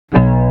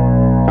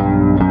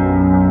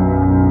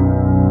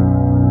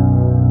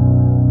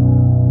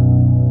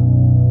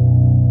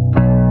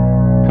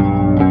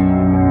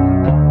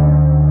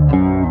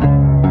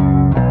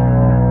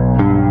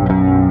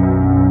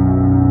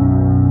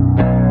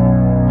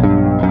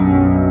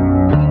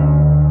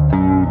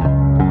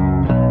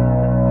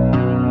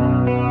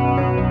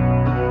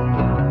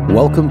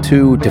Welcome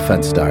to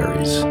Defense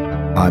Diaries.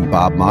 I'm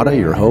Bob Mata,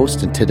 your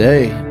host, and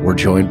today we're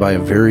joined by a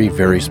very,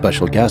 very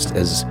special guest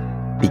as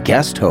the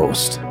guest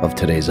host of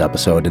today's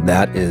episode, and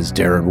that is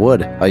Darren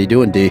Wood. How you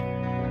doing, D?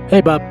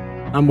 Hey, Bob.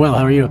 I'm well.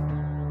 How are you?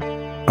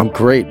 I'm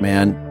great,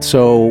 man.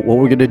 So what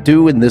we're going to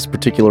do in this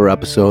particular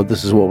episode,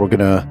 this is what we're going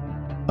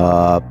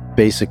to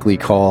basically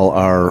call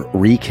our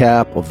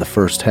recap of the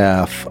first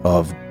half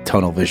of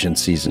Tunnel Vision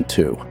Season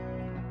 2.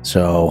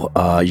 So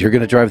you're going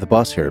to drive the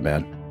bus here,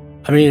 man.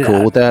 I mean,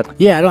 cool with that?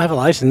 Yeah, I don't have a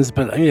license,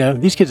 but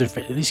these kids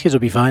will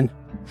be fine.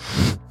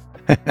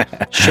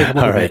 Shake them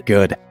all right,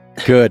 good.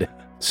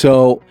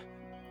 So,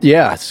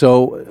 yeah,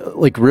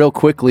 like real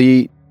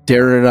quickly,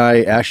 Darren and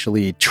I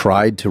actually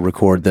tried to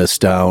record this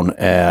down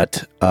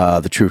at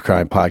the True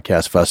Crime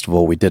Podcast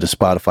Festival. We did a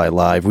Spotify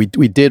Live. We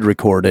did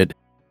record it.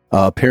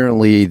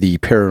 Apparently, the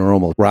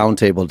paranormal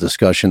roundtable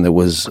discussion that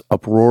was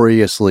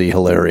uproariously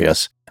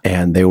hilarious,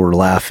 and they were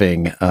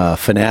laughing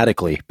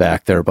fanatically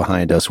back there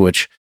behind us,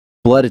 which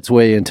bled its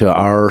way into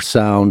our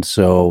sound.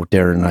 So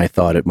Darren and I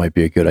thought it might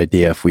be a good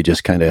idea if we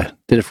just kind of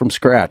did it from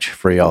scratch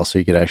for y'all, so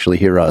you could actually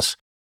hear us.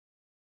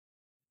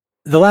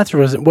 The laughter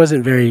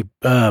wasn't very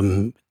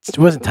it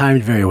wasn't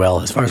timed very well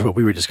as far as what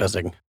we were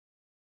discussing.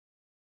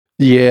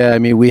 Yeah, I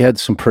mean, we had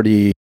some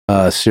pretty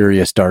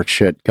serious dark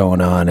shit going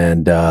on,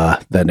 and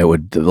then it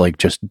would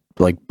just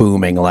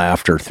booming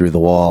laughter through the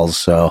walls.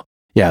 So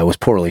yeah, it was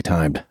poorly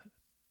timed,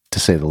 to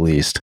say the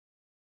least.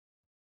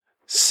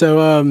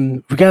 So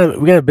we got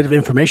a bit of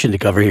information to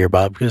cover here,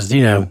 Bob, because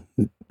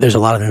there's a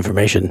lot of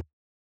information.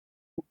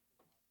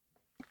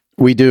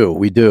 We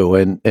do,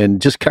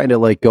 and just kind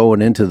of like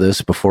going into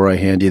this before I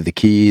hand you the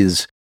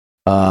keys,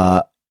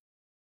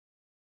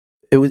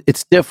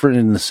 it's different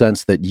in the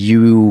sense that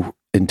you,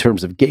 in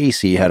terms of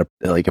Gacy, had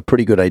a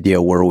pretty good idea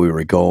where we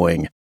were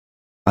going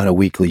on a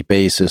weekly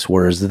basis,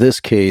 whereas this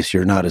case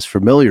you're not as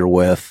familiar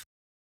with.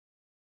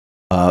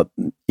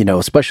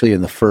 Especially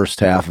in the first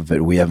half of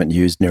it, we haven't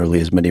used nearly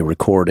as many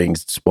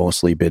recordings. It's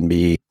mostly been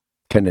me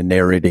kind of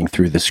narrating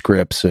through the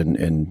scripts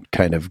and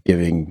kind of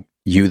giving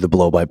you the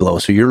blow by blow.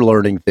 So you're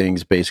learning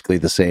things basically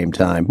the same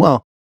time.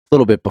 Well, a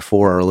little bit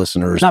before our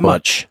listeners. Not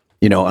much.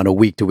 On a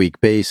week to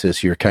week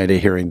basis, you're kind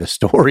of hearing the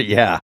story.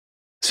 Yeah.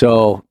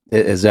 So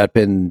has that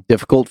been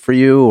difficult for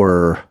you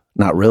or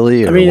not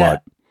really? Or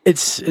what?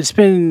 It's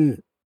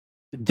been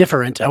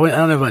different. I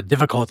don't know about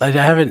difficult. I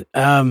haven't.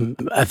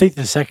 I think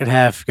the second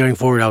half going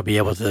forward, I'll be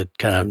able to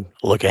kind of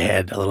look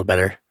ahead a little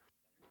better.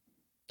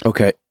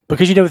 Okay.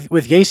 Because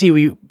with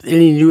Gacy,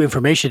 any new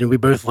information we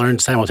both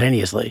learned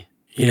simultaneously.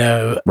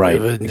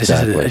 Right.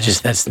 Exactly.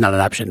 That's not an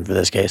option for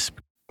this case.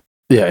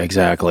 Yeah,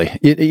 exactly.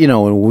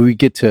 When we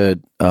get to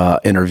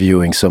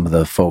interviewing some of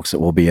the folks that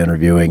we'll be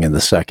interviewing in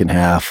the second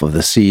half of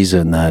the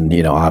season, then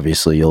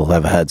obviously you'll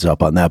have a heads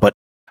up on that. But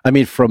I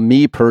mean, from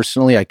me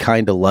personally, I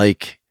kind of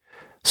like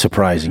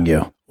surprising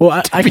you. Well,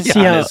 I can see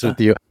how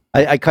with you.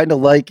 I kind of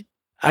like.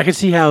 I can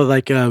see how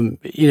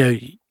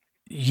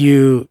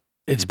you.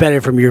 It's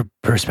better from your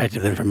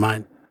perspective than from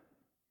mine.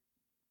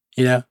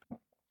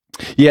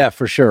 Yeah,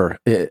 for sure.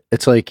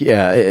 It's like,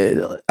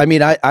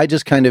 I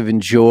just kind of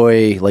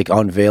enjoy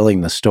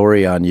unveiling the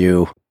story on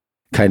you,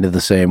 kind of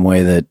the same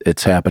way that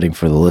it's happening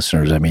for the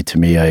listeners. I mean, to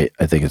me, I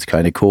think it's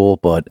kind of cool,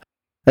 but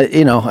I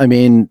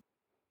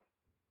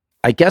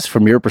guess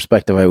from your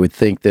perspective, I would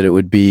think that it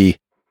would be.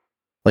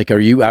 Are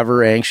you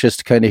ever anxious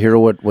to kind of hear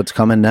what's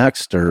coming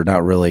next, or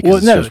not really?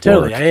 Well, no,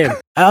 totally. I am.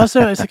 I also,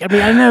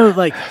 I know,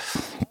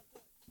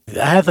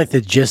 I have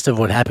the gist of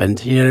what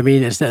happened. You know what I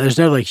mean? There's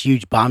no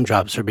huge bomb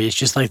drops for me. It's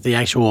just the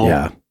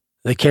actual,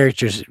 the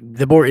characters,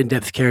 the more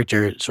in-depth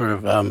character sort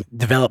of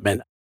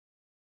development.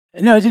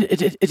 No,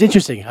 it's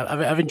interesting.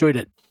 I've enjoyed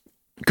it.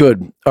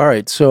 Good. All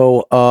right.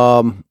 So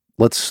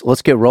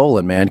let's get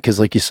rolling, man.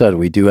 Because like you said,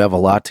 we do have a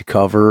lot to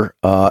cover,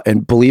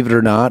 and believe it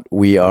or not,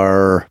 we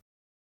are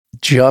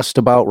just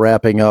about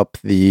wrapping up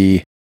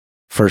the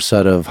first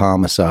set of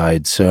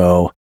homicides.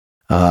 So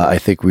I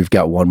think we've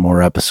got one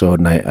more episode,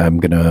 and I'm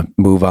going to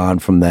move on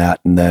from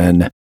that. And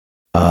then,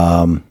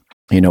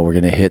 we're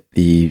going to hit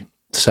the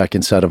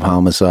second set of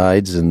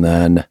homicides, and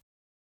then,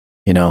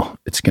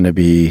 it's going to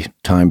be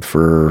time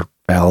for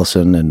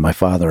Allison and my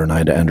father and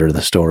I to enter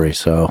the story.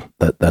 So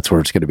that's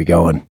where it's going to be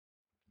going.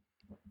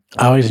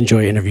 I always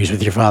enjoy interviews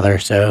with your father,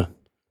 so.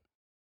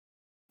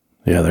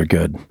 Yeah, they're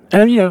good.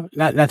 And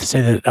not to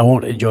say that I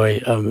won't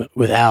enjoy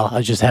with Al.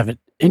 I just haven't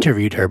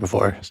interviewed her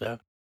before, so.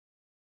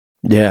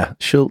 Yeah,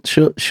 she'll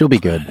be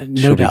good.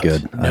 No doubt. Be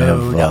good.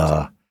 No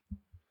doubt.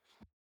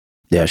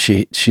 Yeah,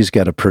 she's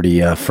got a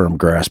pretty firm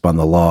grasp on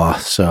the law,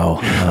 so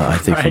I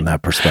think right. From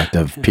that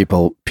perspective,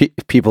 people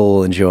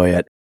will enjoy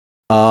it.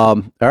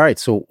 All right,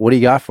 so what do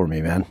you got for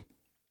me, man?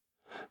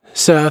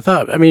 So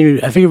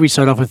I figured we'd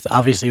start off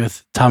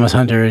with Thomas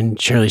Hunter and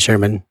Shirley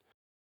Sherman.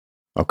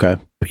 Okay.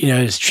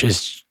 It's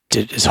just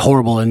as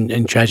horrible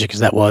and tragic as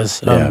that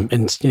was,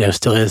 and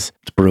still is.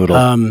 It's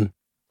brutal.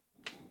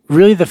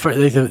 Really,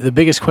 the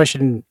biggest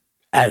question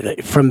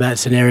from that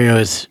scenario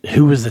is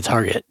who was the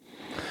target.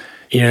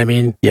 You know what I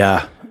mean?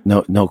 Yeah.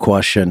 No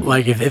question.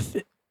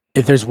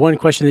 If there's one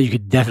question that you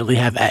could definitely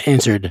have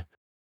answered,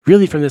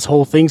 really from this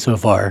whole thing so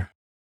far,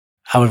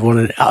 I would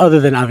want to, other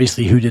than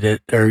obviously who did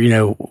it or,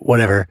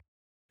 whatever,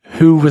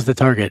 who was the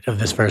target of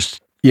this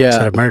first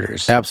set of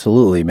murders?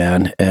 Absolutely,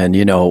 man. And,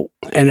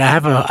 and I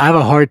have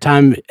a hard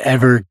time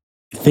ever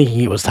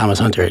thinking it was Thomas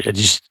Hunter. It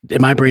just,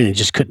 in my brain, it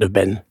just couldn't have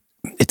been.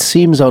 It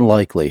seems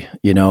unlikely,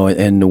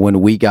 and when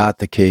we got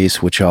the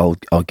case, which I'll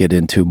get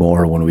into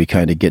more when we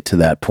kind of get to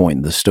that point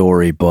in the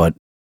story, but,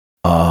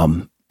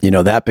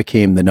 that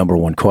became the number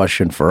one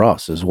question for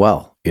us as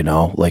well.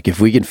 Like if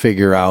we can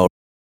figure out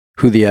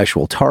who the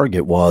actual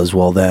target was,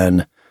 well,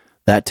 then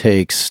that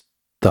takes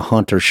the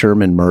Hunter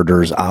Sherman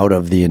murders out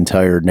of the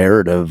entire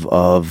narrative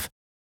of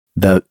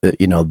the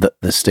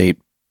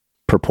state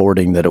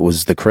purporting that it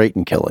was the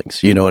Creighton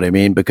killings. You know what I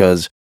mean?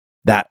 Because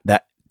that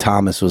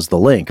Thomas was the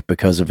link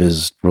because of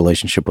his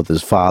relationship with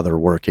his father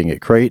working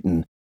at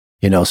Creighton.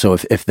 So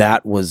if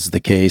that was the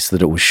case,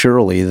 that it was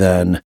Shirley,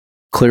 then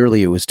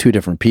clearly it was two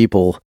different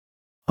people,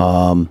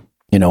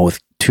 with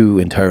two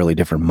entirely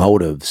different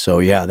motives. So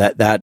yeah,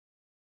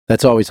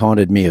 that's always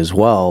haunted me as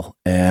well.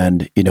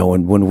 And,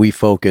 when we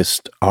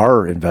focused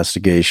our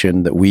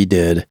investigation that we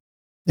did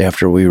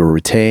after we were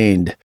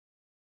retained,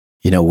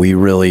 we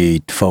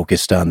really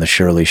focused on the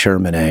Shirley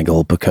Sherman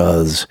angle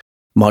because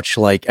much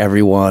like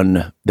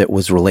everyone that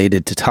was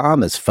related to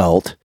Thomas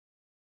felt,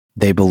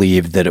 they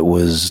believed that it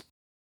was,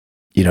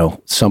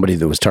 somebody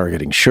that was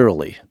targeting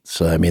Shirley.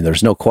 So, I mean,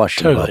 there's no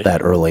question about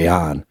that early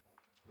on.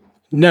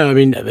 No, I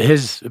mean,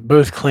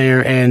 both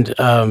Claire and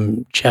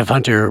Jeff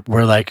Hunter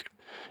were like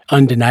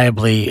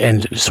undeniably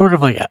and sort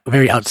of like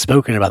very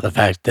outspoken about the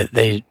fact that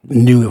they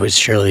knew it was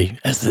Shirley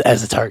as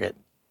the target.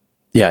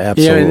 Yeah,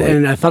 absolutely.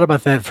 And I thought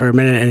about that for a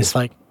minute, and it's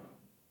like,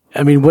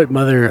 I mean, what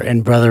mother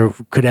and brother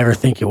could ever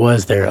think it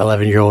was their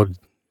 11-year-old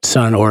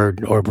son or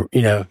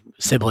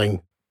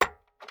sibling?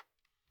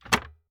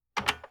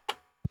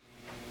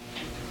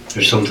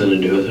 There's something to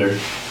do with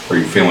her. Are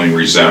you feeling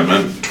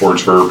resentment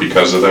towards her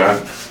because of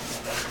that?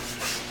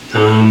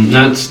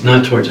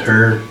 Not towards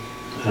her.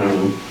 I don't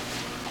know.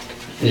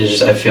 It's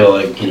just I feel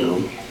like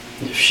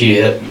if she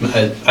had,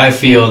 I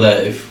feel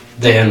that if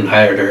they hadn't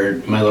hired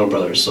her, my little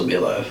brother would still be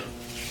alive.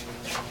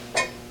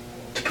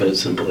 To put it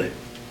simply.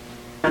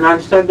 And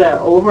I've said that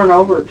over and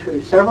over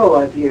to several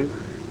of you.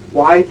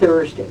 Why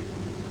Thursday?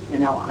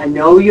 I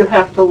know you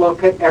have to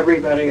look at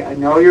everybody. I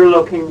know you're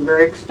looking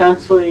very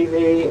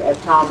extensively at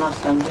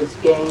Thomas and his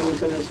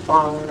games and his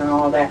phone and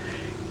all that.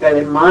 But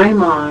in my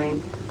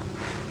mind,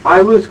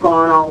 I was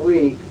gone all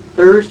week.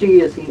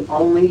 Thursday is the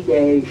only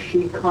day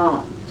she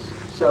comes.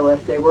 So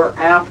if they were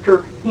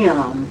after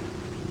him,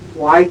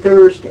 why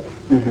Thursday?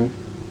 Mm-hmm.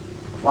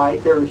 Why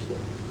Thursday?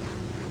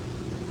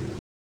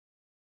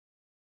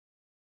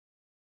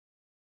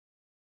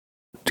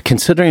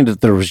 Considering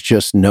that there was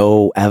just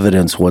no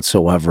evidence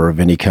whatsoever of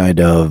any kind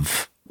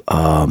of,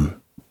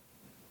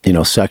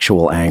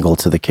 sexual angle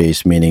to the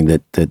case, meaning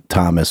that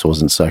Thomas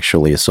wasn't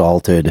sexually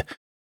assaulted,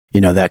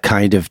 that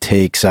kind of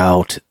takes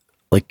out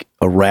like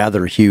a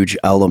rather huge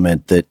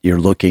element that you're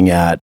looking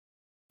at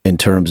in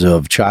terms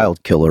of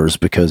child killers,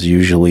 because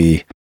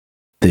usually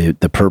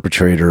the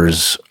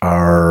perpetrators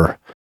are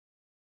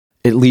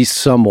at least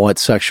somewhat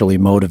sexually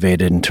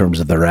motivated in terms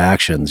of their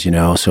actions,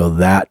 so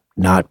that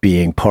not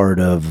being part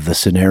of the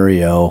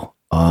scenario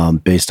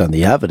based on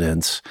the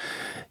evidence,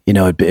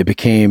 it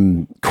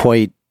became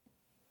quite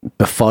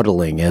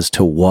befuddling as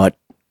to what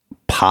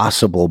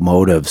possible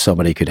motive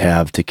somebody could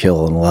have to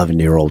kill an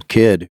 11-year-old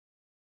kid.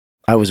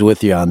 I was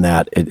with you on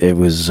that. It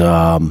was,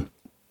 that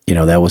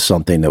was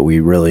something that we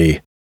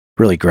really,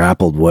 really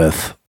grappled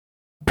with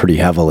pretty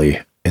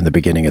heavily in the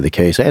beginning of the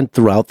case and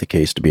throughout the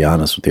case, to be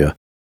honest with you.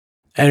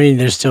 I mean,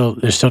 there's still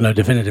no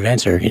definitive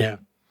answer,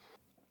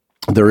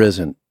 There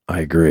isn't. I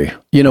agree.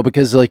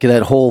 Because like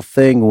that whole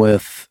thing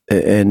with,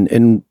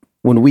 and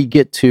when we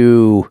get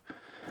to,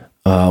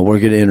 we're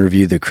going to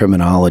interview the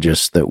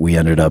criminologist that we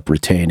ended up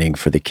retaining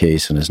for the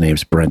case, and his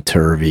name's Brent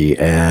Turvey.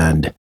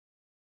 And,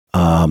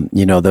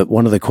 that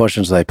one of the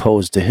questions that I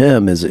posed to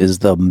him is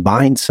the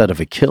mindset of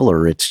a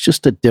killer. It's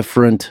just a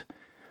different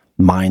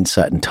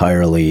mindset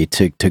entirely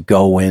to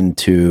go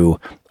into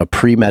a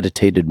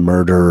premeditated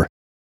murder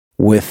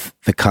with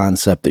the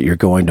concept that you're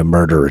going to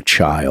murder a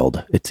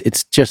child.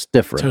 It's just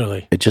different.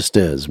 Totally. It just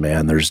is,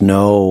 man. There's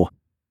no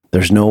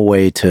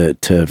way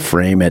to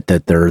frame it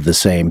that they're the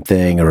same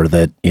thing, or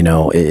that,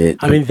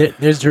 I mean,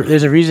 there's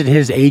a reason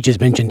his age is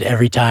mentioned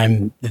every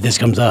time that this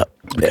comes up,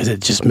 because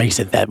it just makes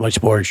it that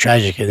much more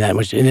tragic and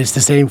and it's the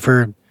same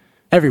for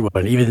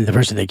everyone, even the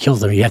person that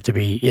kills them. You have to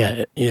be,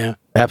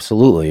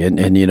 Absolutely. And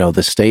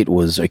the state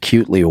was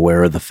acutely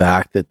aware of the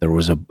fact that there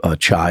was a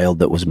child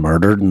that was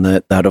murdered, and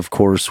that of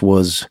course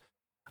was,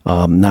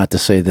 not to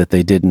say that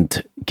they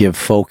didn't give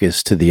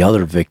focus to the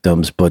other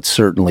victims, but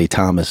certainly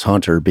Thomas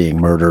Hunter being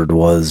murdered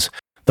was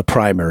the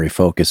primary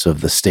focus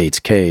of the state's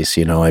case.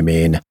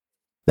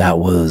 That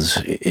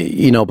was,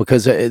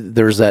 because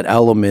there's that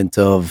element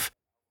of,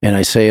 and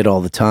I say it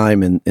all the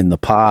time in the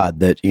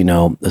pod, that,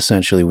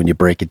 essentially when you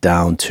break it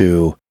down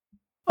to,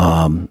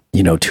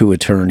 two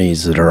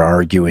attorneys that are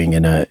arguing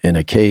in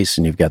a case,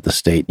 and you've got the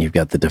state and you've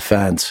got the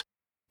defense,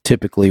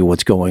 typically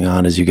what's going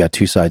on is you got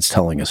two sides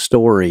telling a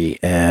story,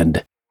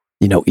 and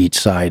each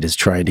side is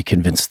trying to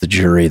convince the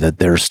jury that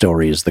their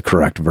story is the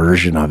correct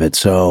version of it.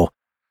 So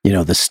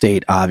the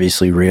state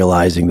obviously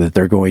realizing that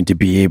they're going to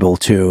be able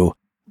to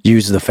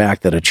use the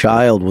fact that a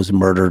child was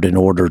murdered in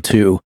order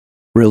to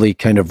really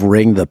kind of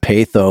wring the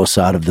pathos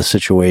out of the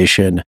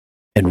situation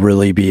and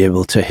really be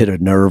able to hit a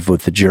nerve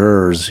with the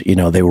jurors.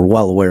 They were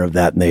well aware of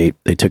that, and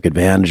they took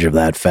advantage of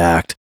that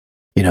fact.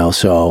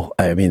 So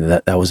I mean,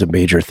 that was a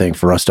major thing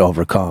for us to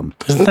overcome.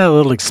 Isn't that a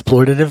little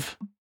exploitative?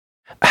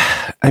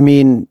 I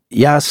mean,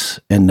 yes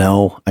and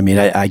no. I mean,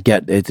 I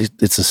get it.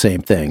 It's the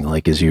same thing.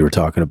 Like, as you were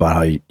talking about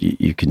how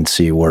you can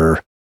see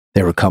where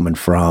they were coming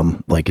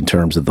from, like in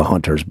terms of the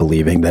hunters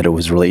believing that it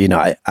was really,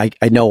 I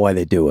know why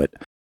they do it,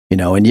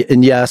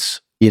 and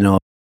yes,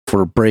 if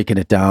we're breaking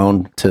it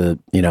down to,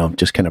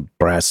 just kind of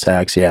brass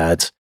tacks, yeah,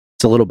 it's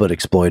a little bit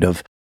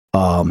exploitive,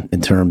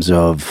 in terms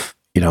of,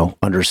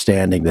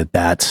 understanding that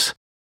that's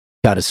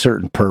got a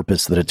certain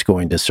purpose that it's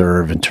going to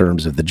serve in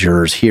terms of the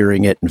jurors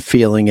hearing it and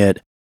feeling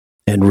it,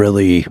 and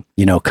really,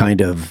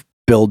 kind of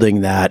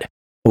building that,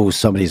 oh,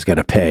 somebody's got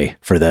to pay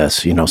for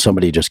this.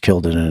 Somebody just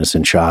killed an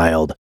innocent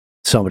child.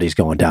 Somebody's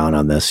going down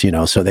on this,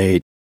 so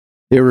they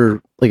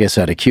were, like I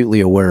said,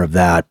 acutely aware of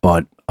that,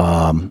 but,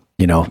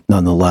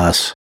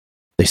 nonetheless,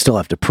 they still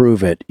have to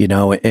prove it,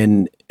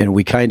 and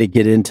we kind of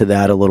get into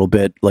that a little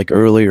bit, like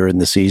earlier in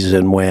the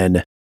season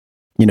when,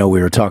 we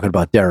were talking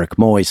about Derek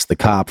Moyce, the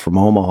cop from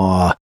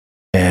Omaha,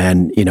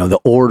 and, the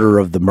order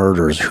of the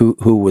murders, who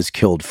was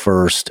killed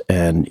first.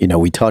 And,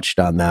 we touched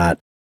on that,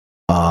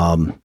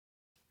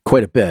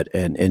 quite a bit.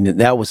 And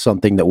that was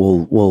something that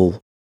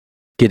we'll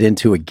get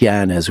into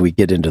again as we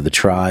get into the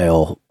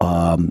trial.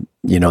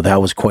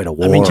 That was quite a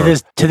war. I mean,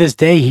 to this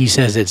day, he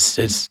says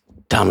it's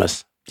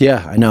Thomas.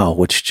 Yeah, I know,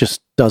 which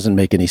just doesn't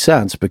make any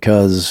sense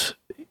because,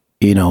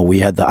 we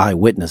had the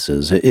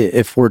eyewitnesses.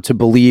 If we're to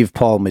believe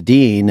Paul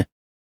Medine,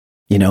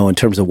 in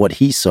terms of what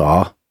he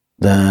saw,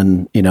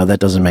 then, that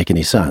doesn't make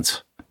any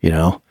sense,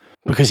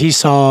 Because he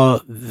saw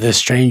the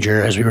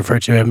stranger, as we refer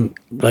to him,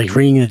 like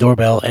ringing the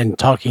doorbell and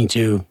talking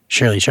to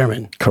Shirley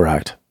Sherman.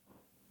 Correct.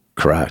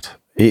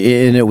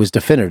 And it was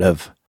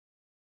definitive.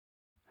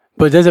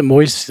 But doesn't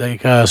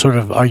Moyce sort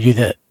of argue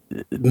that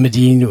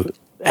Medine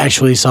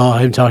actually saw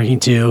him talking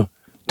to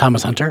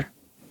Thomas Hunter?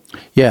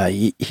 Yeah,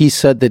 he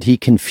said that he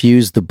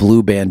confused the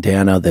blue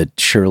bandana that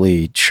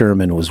Shirley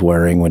Sherman was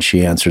wearing when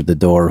she answered the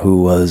door,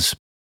 who was,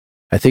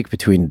 I think,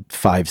 between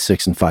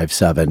 5'6" and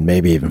 5'7",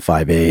 maybe even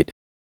 5'8".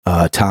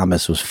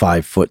 Thomas was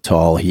 5 foot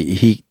tall.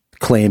 He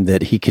claimed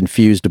that he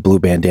confused a blue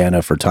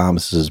bandana for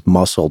Thomas's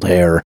muscled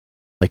hair,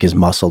 like his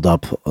muscled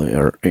up,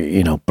 or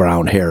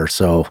brown hair.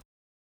 So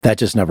that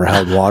just never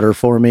held water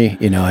for me.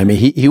 I mean,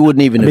 he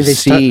wouldn't even have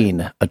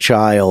seen a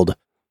child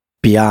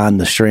beyond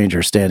the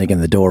stranger standing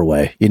in the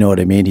doorway. You know what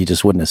I mean? He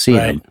just wouldn't have seen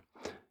him.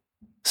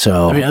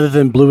 So, I mean, other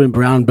than blue and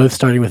brown, both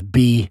starting with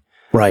B,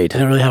 right? They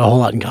don't really have a whole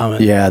lot in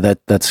common. Yeah,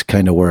 that's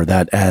kind of where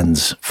that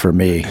ends for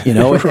me.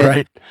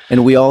 Right.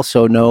 And we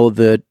also know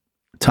that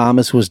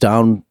Thomas was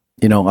down,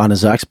 on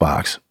his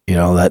Xbox.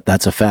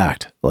 That's a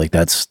fact. Like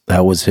that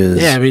was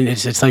his. Yeah, I mean,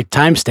 it's like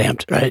time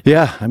stamped, right?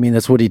 Yeah, I mean,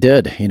 that's what he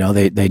did. They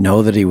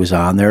know that he was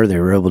on there. They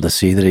were able to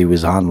see that he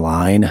was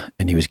online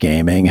and he was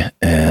gaming,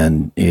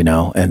 and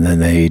and then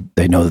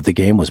they know that the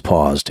game was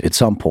paused at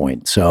some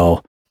point.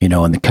 So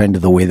and the kind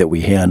of the way that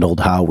we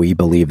handled how we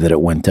believe that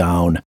it went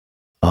down.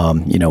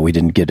 We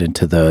didn't get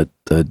into the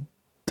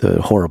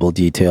horrible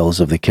details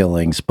of the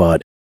killings,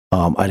 but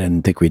I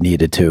didn't think we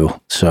needed to.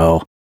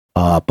 So.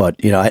 But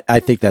I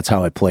think that's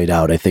how it played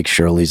out. I think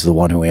Shirley's the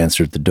one who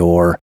answered the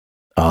door.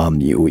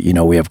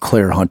 We have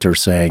Claire Hunter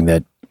saying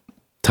that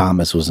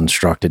Thomas was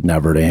instructed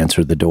never to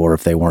answer the door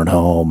if they weren't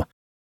home,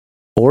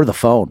 or the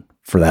phone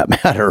for that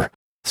matter.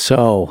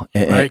 So,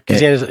 right,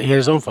 because he had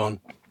his own phone.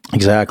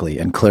 Exactly,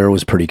 and Claire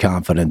was pretty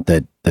confident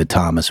that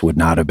Thomas would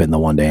not have been the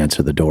one to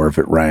answer the door if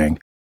it rang.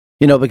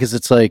 Because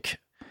it's like,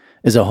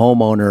 as a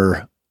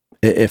homeowner,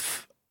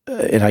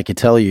 and I can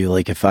tell you,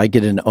 like, if I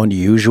get an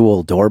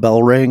unusual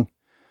doorbell ring,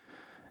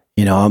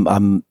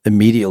 I'm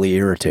immediately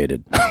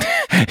irritated.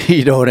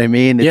 You know what I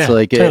mean? It's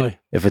totally.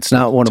 If it's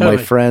not one of my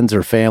friends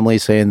or family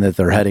saying that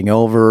they're heading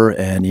over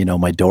and,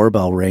 my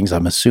doorbell rings,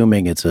 I'm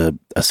assuming it's a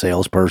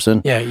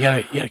salesperson. Yeah,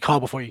 you gotta call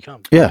before you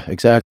come. Yeah,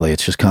 exactly.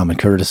 It's just common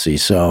courtesy.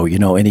 So,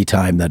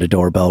 anytime that a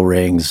doorbell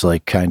rings,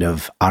 like kind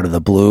of out of the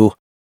blue,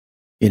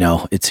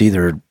 it's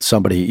either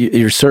somebody,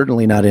 you're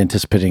certainly not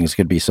anticipating it's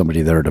going to be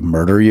somebody there to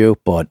murder you,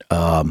 but,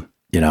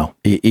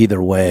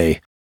 either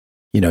way,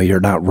 you're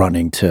not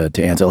running to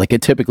answer. Like,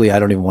 typically, I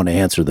don't even want to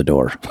answer the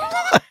door.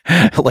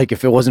 Like,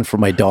 if it wasn't for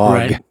my dog,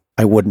 right,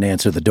 I wouldn't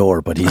answer the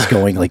door, but he's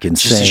going like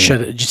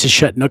insane. just to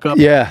shut Nook up?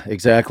 Yeah,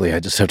 exactly. I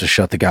just have to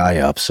shut the guy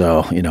up.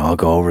 So, I'll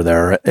go over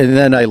there. And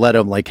then I let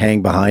him like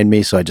hang behind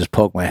me. So I just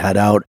poke my head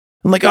out.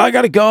 I'm like, oh, I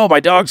got to go. My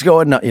dog's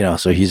going.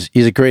 So he's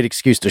a great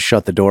excuse to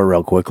shut the door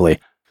real quickly.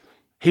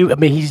 He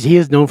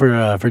is known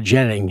for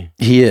jetting.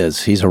 He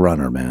is. He's a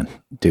runner, man.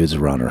 Dude's a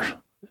runner.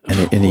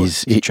 And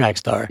he's a track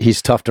star.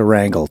 He's tough to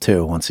wrangle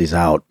too once he's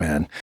out,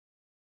 man.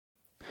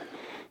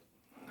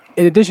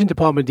 In addition to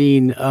Paul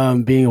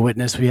Medine being a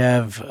witness, we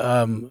have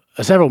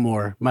several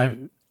more. I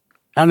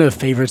don't know if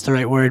favorite's the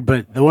right word,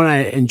 but the one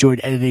I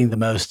enjoyed editing the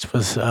most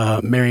was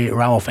Mary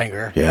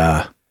Rommelfinger.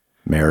 Yeah,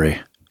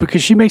 Mary.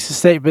 Because she makes a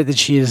statement that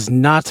she is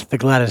not the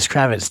Gladys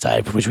Kravitz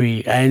type, which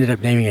I ended up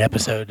naming an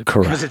episode.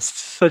 Correct. Because it's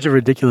such a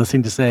ridiculous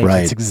thing to say.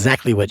 Right. It's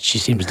exactly what she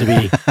seems to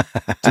be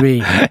to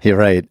me. You're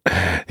right.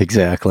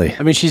 Exactly.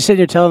 I mean, she's sitting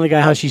here telling the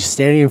guy how she's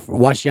standing and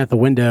watching out the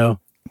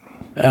window,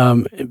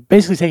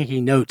 basically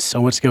taking notes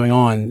on what's going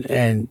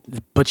on,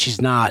 but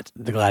she's not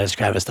the Gladys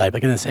Kravitz type,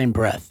 like in the same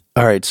breath.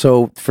 All right.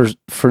 So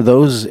for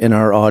those in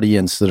our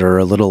audience that are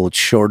a little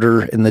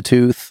shorter in the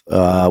tooth,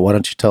 why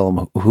don't you tell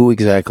them who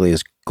exactly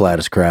is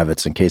Gladys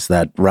Kravitz in case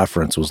that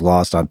reference was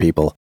lost on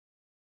people?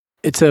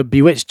 It's a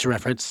Bewitched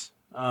reference.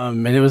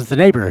 And it was the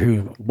neighbor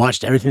who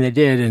watched everything they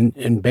did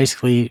and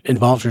basically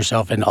involved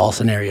herself in all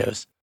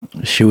scenarios.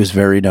 She was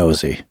very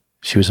nosy.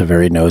 She was a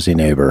very nosy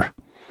neighbor.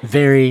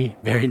 Very,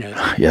 very nosy.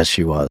 Yes,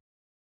 she was.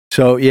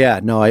 So, yeah,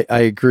 no, I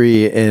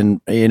agree. And,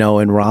 in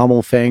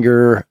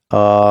Rommelfinger,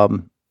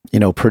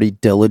 pretty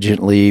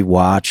diligently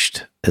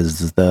watched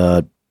as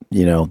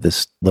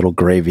this little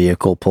gray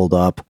vehicle pulled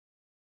up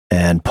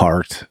and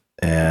parked.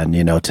 And,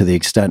 to the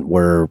extent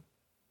where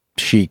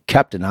she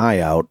kept an eye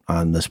out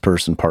on this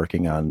person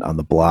parking on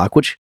the block,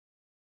 which,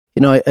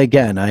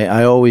 again,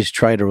 I always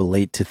try to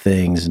relate to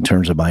things in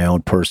terms of my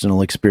own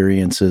personal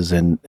experiences.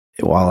 And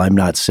while I'm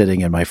not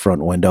sitting in my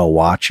front window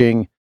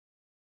watching,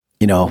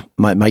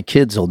 my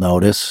kids will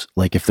notice,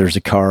 like if there's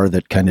a car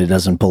that kind of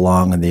doesn't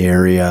belong in the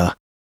area,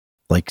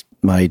 like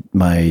my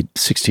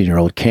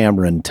 16-year-old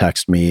Cameron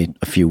texted me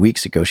a few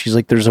weeks ago. She's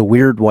like, there's a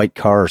weird white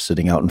car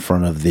sitting out in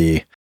front of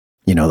the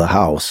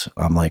house.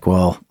 I'm like,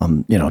 well,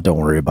 don't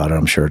worry about it.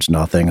 I'm sure it's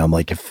nothing. I'm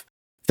like, if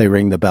they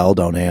ring the bell,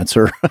 don't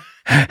answer,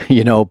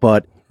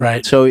 but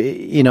right. So,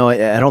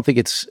 I don't think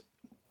it's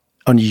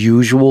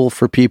unusual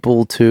for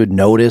people to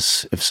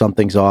notice if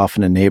something's off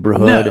in a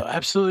neighborhood. No,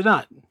 absolutely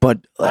not. But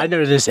I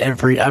notice I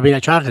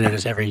try to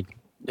notice every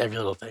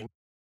little thing.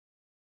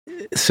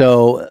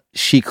 So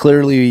she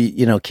clearly,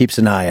 keeps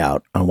an eye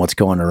out on what's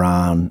going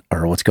on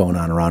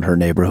around her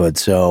neighborhood.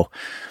 So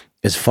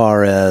as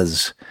far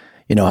as,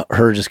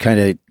 her just kind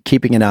of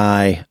keeping an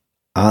eye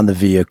on the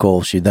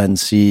vehicle, she then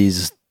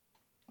sees,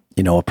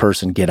 a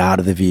person get out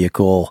of the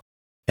vehicle.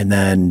 And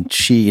then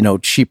she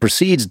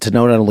proceeds to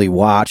not only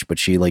watch, but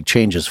she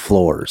changes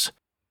floors.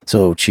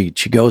 So she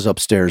goes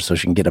upstairs so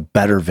she can get a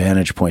better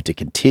vantage point to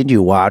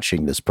continue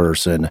watching this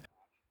person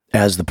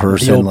as the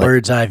person. The old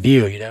bird's eye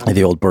view,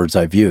 The old bird's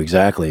eye view,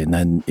 exactly. And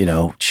then,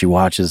 she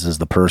watches as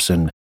the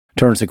person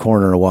turns the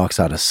corner and walks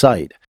out of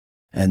sight.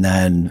 And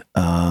then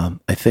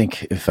I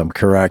think, if I'm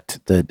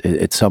correct, that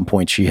at some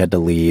point she had to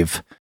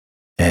leave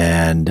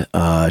and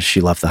she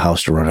left the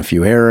house to run a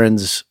few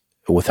errands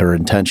with her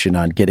intention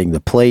on getting the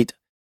plate.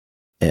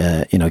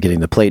 Getting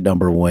the plate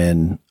number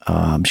when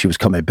she was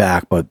coming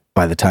back, but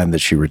by the time that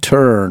she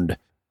returned,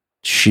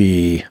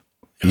 the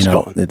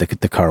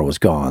car was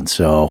gone.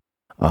 So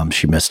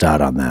she missed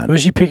out on that.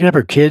 Was she picking up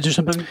her kids or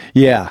something?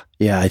 Yeah.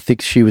 I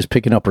think she was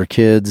picking up her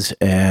kids,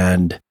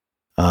 and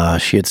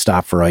she had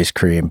stopped for ice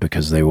cream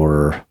because they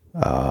were,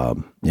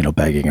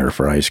 begging her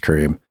for ice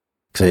cream.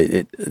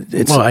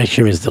 Ice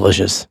cream is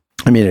delicious.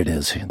 I mean, it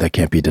is. That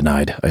can't be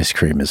denied. Ice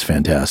cream is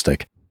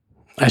fantastic.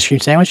 Ice cream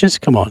sandwiches?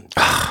 Come on.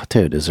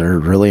 Dude, is there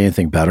really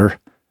anything better?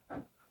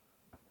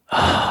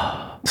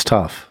 It's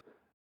tough.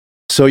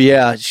 So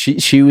yeah,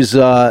 she was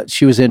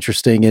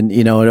interesting, and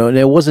and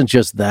it wasn't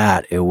just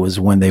that. It was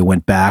when they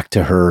went back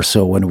to her.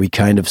 So when we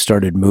kind of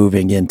started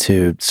moving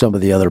into some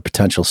of the other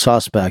potential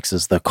suspects,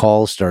 as the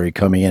calls started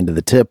coming into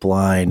the tip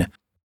line,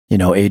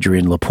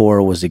 Adrian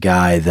Lepore was a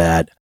guy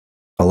that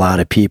a lot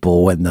of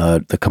people, when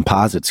the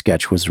composite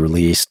sketch was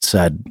released,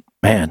 said,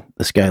 man,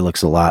 this guy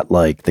looks a lot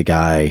like the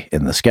guy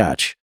in the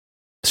sketch.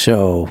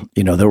 So,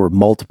 there were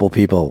multiple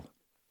people.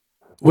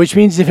 Which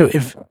means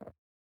if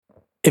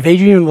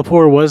Adrian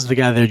Lepore was the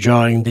guy they're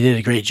drawing, they did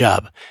a great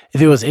job.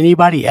 If it was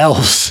anybody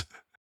else,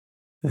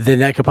 then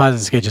that composite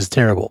sketch is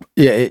terrible.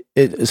 Yeah,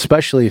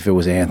 especially if it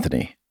was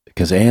Anthony.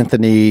 Because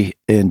Anthony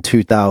in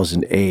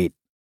 2008,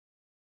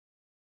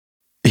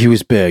 he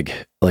was big.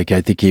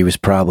 I think he was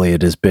probably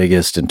at his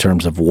biggest in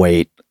terms of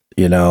weight,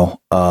 I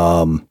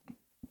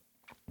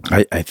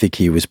think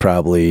he was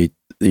probably,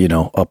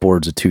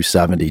 upwards of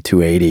 270,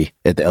 280.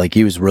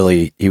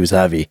 He was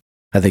heavy.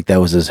 I think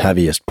that was his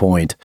heaviest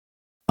point.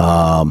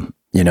 So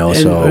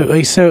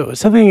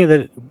something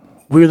that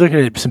we were looking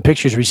at some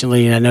pictures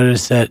recently, and I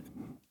noticed that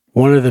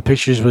one of the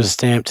pictures was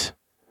stamped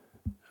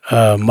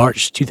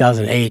March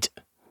 2008,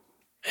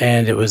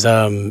 and it was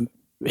him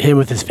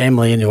with his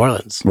family in New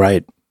Orleans.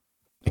 Right.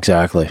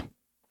 Exactly.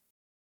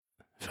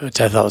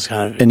 Which I thought was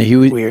kind of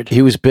weird.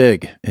 He was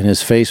big, and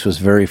his face was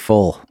very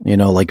full.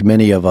 Like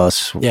many of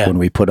us, when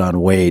we put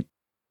on weight,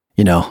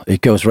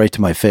 it goes right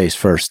to my face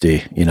first.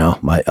 I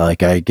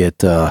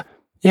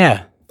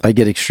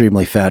get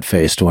extremely fat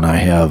faced when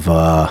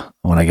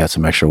I got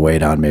some extra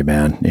weight on me,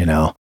 man.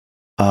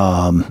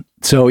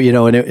 So,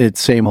 and it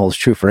same holds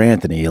true for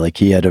Anthony. Like,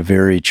 he had a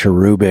very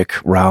cherubic,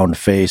 round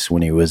face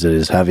when he was at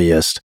his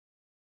heaviest.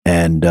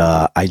 And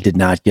I did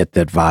not get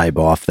that vibe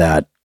off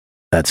that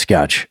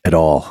sketch at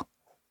all.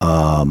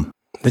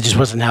 That just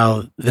wasn't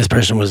how this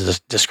person was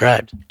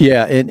described.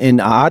 Yeah, and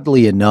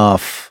oddly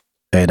enough,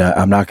 and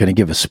I'm not going to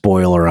give a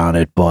spoiler on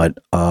it, but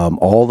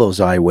all those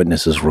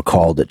eyewitnesses were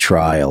called at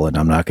trial, and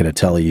I'm not going to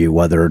tell you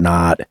whether or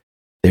not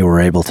they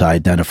were able to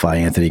identify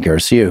Anthony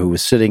Garcia, who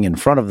was sitting in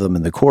front of them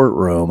in the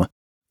courtroom,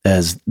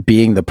 as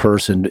being the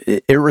person,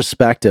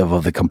 irrespective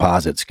of the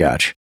composite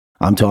sketch.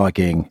 I'm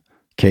talking,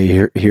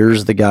 okay,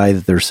 here's the guy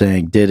that they're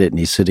saying did it, and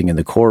he's sitting in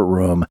the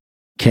courtroom.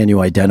 Can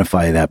you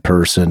identify that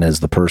person as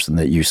the person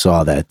that you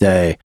saw that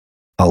day?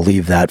 I'll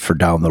leave that for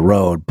down the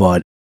road,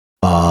 but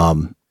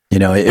it's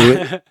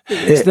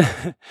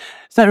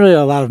not really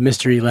a lot of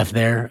mystery left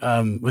there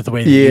with the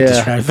way that you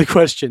described the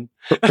question.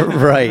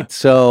 Right.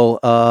 So,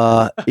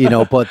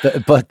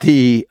 but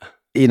the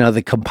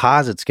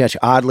composite sketch,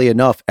 oddly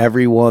enough,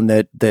 everyone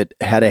that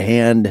had a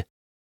hand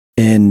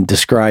in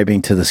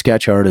describing to the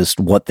sketch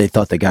artist what they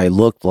thought the guy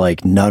looked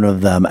like, none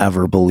of them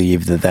ever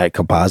believed that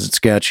composite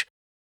sketch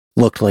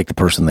looked like the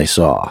person they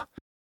saw.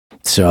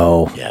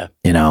 So,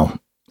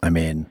 I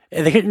mean,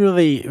 and they couldn't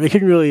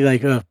really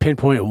like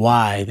pinpoint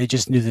why. They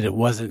just knew that it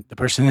wasn't the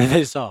person that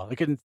they saw. They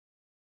couldn't.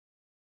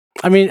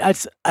 I mean,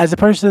 as a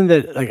person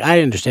that, like,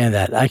 I understand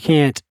that I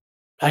can't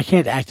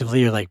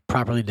actively or like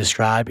properly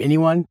describe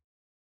anyone,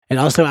 and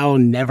also I will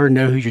never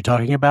know who you're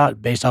talking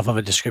about based off of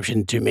a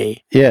description to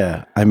me.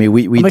 Yeah, I mean,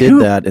 we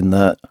did that in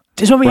the.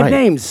 This is why we have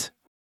names,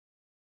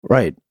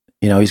 right?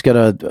 He's got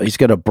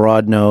a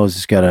broad nose.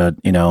 He's got a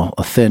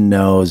thin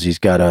nose. He's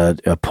got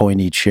a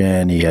pointy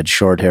chin. He had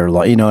short hair.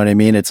 You know what I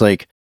mean? It's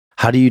like,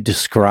 how do you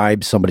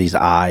describe somebody's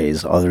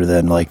eyes other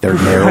than like they're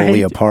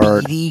narrowly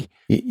apart? Beady.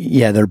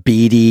 Yeah, they're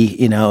beady.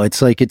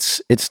 It's like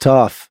it's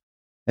tough,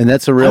 and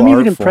that's a real. I'm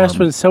even impressed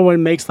when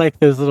someone makes like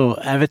those little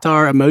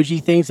avatar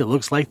emoji things that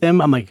looks like them.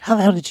 I'm like, how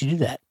the hell did you do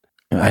that?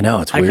 I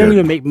know, it's weird. I can't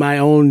even make my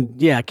own.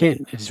 Yeah, I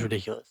can't. It's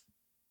ridiculous.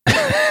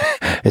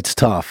 It's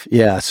tough.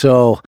 Yeah,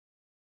 so.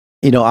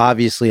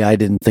 Obviously, I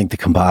didn't think the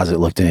composite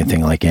looked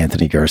anything like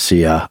Anthony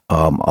Garcia,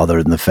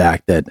 other than the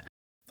fact that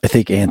I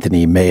think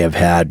Anthony may have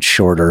had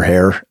shorter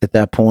hair at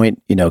that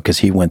point, because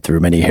he went through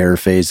many hair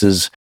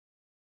phases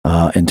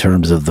in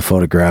terms of the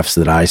photographs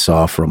that I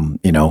saw from,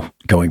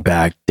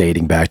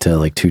 dating back to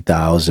like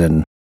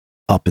 2000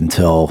 up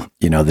until,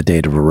 the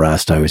date of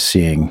arrest. I was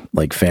seeing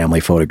like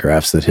family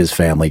photographs that his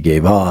family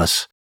gave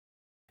us,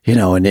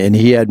 and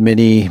he had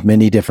many,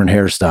 many different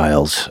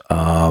hairstyles.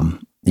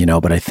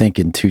 But I think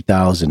in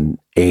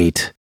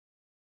 2008,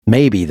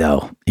 maybe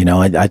though,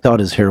 I thought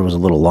his hair was a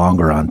little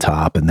longer on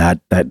top, and that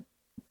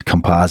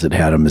composite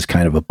had him as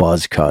kind of a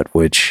buzz cut,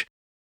 which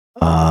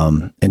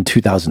in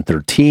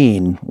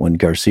 2013, when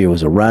Garcia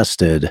was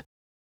arrested,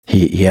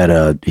 he had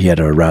a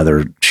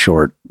rather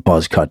short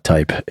buzz cut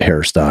type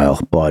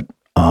hairstyle, but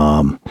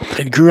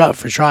it grew out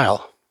for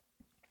trial.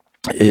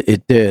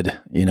 It did,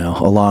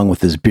 along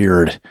with his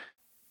beard.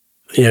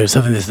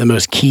 Something that's the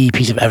most key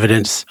piece of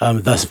evidence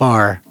thus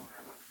far.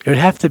 It would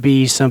have to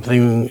be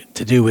something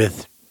to do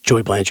with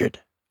Joy Blanchard.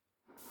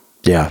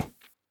 Yeah.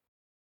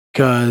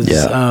 Because,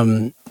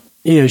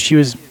 she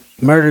was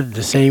murdered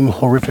the same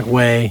horrific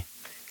way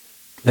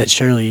that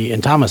Shirley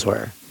and Thomas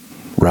were.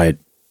 Right.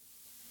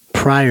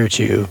 Prior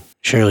to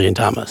Shirley and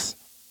Thomas.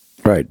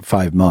 Right.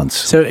 5 months.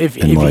 So if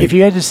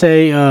you had to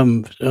say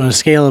on a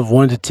scale of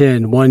 1 to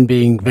 10, 1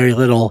 being very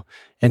little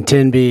and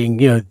 10 being,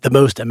 the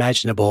most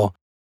imaginable,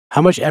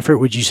 how much effort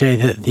would you say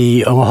that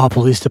the Omaha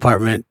Police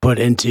Department put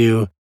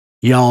into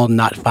y'all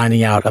not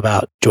finding out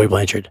about Joy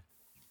Blanchard?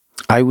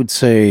 I would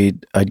say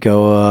I'd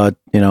go, an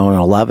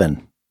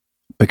 11,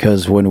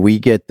 because when we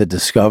get the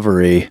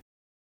discovery,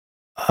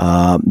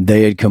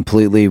 they had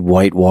completely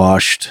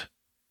whitewashed.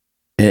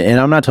 And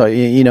I'm not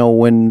talking,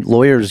 when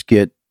lawyers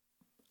get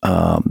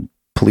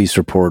police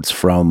reports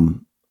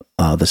from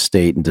the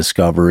state and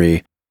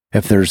discovery,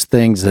 if there's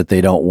things that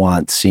they don't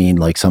want seen,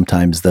 like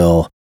sometimes they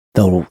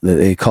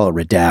call it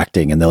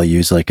redacting, and they'll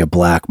use like a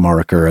black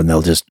marker and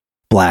they'll just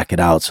black it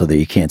out so that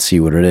you can't see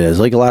what it is.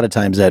 Like a lot of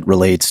times that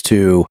relates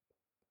to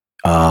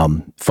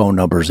phone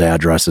numbers,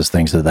 addresses,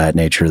 things of that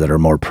nature that are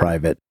more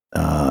private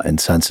and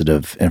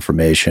sensitive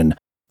information.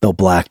 They'll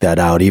black that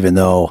out, even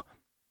though,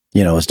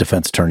 as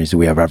defense attorneys,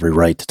 we have every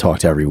right to talk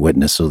to every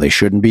witness, so they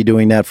shouldn't be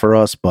doing that for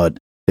us, but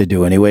they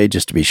do anyway,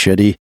 just to be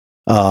shitty.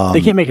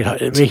 They can't make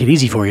it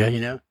easy for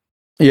you,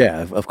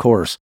 Yeah, of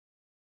course.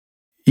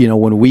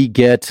 When we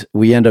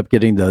end up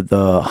getting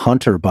the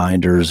Hunter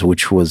binders,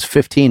 which was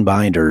 15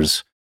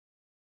 binders,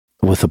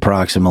 with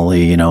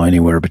approximately,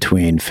 anywhere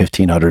between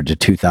 1,500 to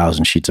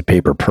 2,000 sheets of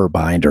paper per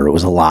binder. It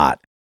was a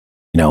lot.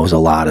 It was a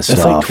lot of stuff.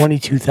 That's like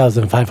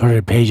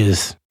 22,500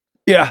 pages.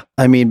 Yeah.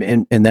 I mean,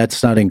 and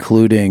that's not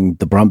including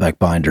the Brumbeck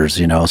binders,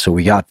 so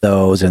we got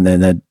those. And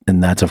then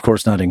that's, of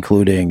course, not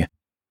including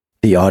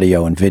the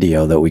audio and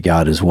video that we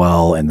got as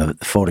well, and the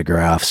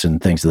photographs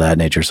and things of that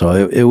nature.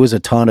 So it was a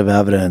ton of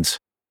evidence.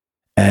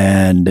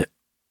 And,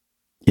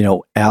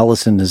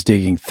 Allison is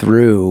digging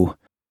through,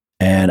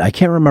 And I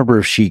can't remember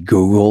if she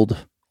Googled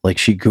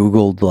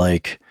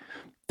like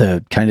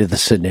the kind of the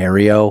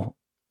scenario.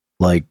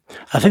 Like,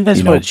 I think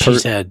that's what she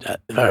said,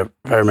 if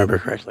I remember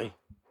correctly.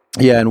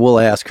 Yeah, and we'll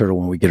ask her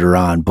when we get her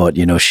on. But,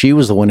 she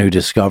was the one who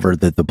discovered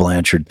that the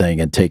Blanchard thing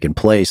had taken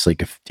place,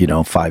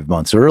 5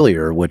 months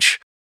earlier, which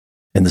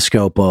in the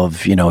scope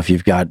of, if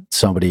you've got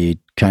somebody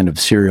kind of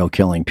serial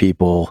killing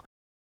people,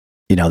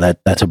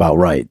 that's about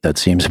right. That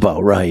seems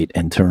about right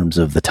in terms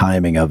of the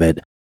timing of it.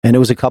 And it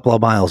was a couple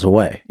of miles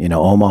away.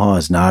 Omaha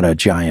is not a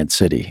giant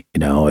city.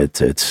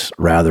 It's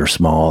rather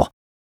small.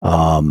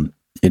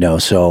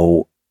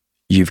 So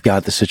you've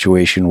got the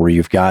situation where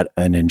you've got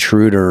an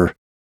intruder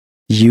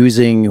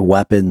using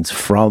weapons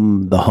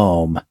from the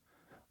home.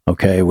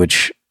 Okay,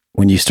 which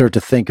when you start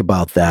to think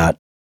about that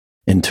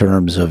in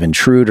terms of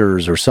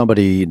intruders or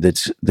somebody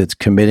that's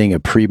committing a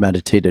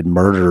premeditated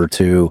murder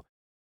to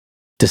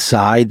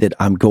decide that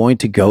I'm going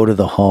to go to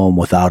the home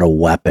without a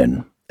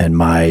weapon, and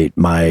my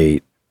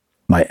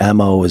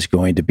MO is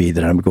going to be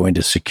that I'm going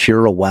to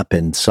secure a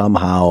weapon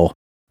somehow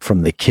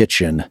from the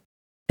kitchen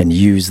and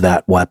use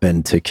that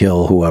weapon to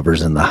kill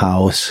whoever's in the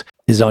house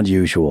is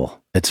unusual.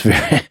 It's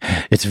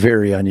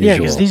very unusual. Yeah,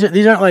 because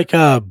these aren't like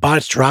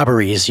botched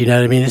robberies. You know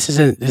what I mean?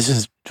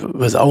 This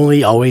was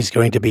only always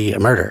going to be a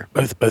murder.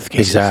 Both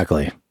cases.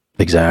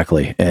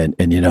 Exactly.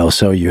 And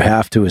so you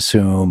have to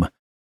assume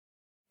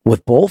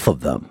with both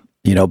of them,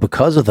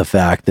 because of the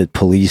fact that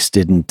police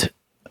didn't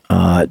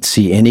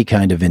see any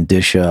kind of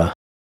indicia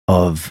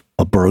of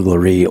a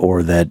burglary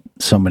or that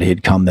somebody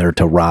had come there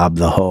to rob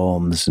the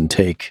homes and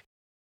take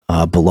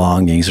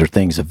belongings or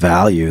things of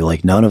value.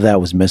 Like, none of that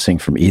was missing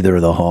from either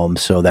of the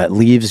homes. So that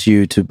leaves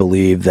you to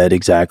believe that,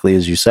 exactly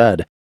as you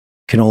said,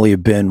 can only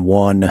have been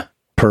one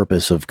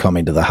purpose of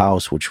coming to the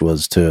house, which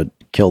was to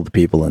kill the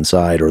people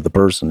inside or the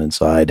person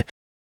inside,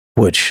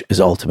 which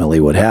is ultimately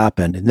what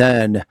happened. And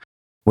then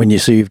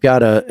you've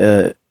got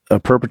a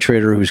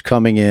perpetrator who's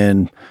coming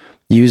in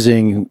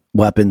using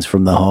weapons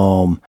from the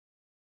home.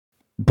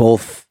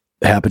 Both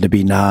happen to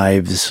be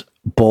knives.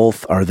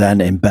 Both are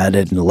then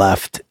embedded and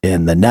left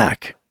in the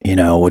neck,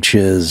 which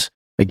is,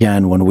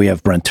 again, when we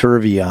have Brent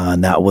Turvey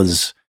on,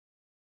 Allison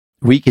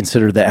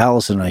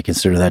and I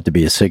consider that to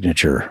be a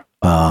signature,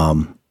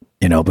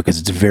 because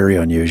it's very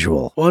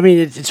unusual. Well, I mean,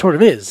 it sort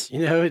of is,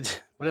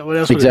 what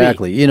else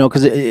exactly, would it be?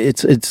 Because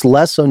it's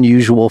less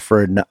unusual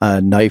for a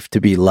knife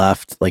to be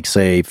left, like,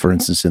 say, for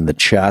instance, in the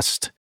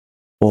chest,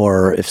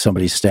 or if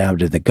somebody's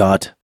stabbed in the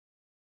gut.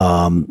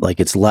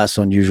 It's less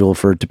unusual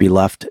for it to be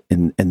left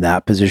in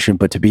that position,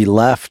 but to be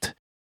left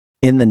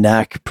in the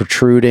neck,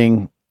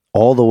 protruding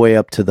all the way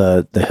up to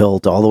the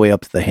hilt, all the way up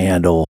to the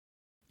handle,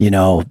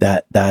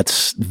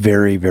 that's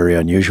very, very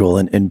unusual.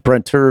 And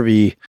Brent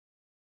Turvey,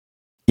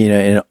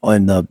 in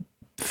the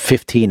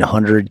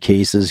 1,500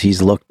 cases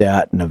he's looked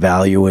at and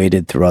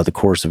evaluated throughout the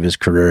course of his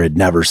career, had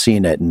never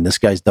seen it. And this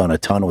guy's done a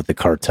ton with the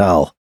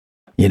cartel,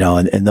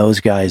 and those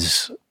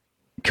guys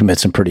commit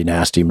some pretty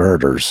nasty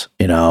murders,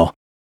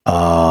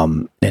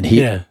 and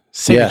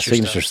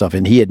signature stuff.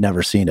 And he had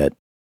never seen it.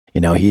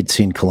 He'd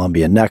seen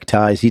Colombian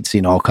neckties. He'd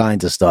seen all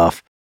kinds of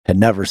stuff, had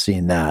never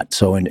seen that.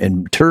 So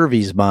in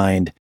Turvey's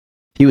mind,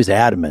 he was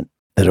adamant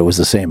that it was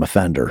the same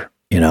offender,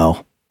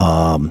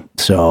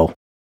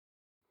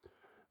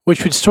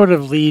 which would sort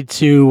of lead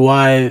to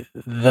why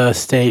the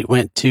state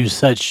went to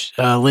such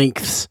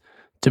lengths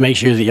to make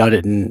sure that y'all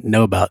didn't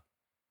know about,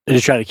 to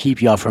try to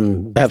keep y'all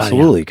from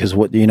absolutely. Because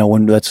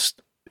when that's,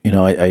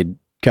 I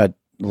got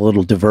a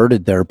little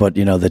diverted there, but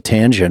the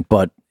tangent,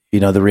 but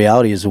the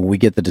reality is when we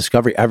get the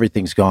discovery,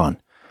 everything's gone.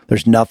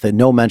 There's nothing,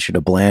 no mention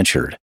of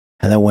Blanchard.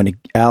 And then when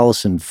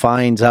Allison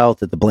finds out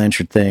that the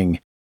Blanchard thing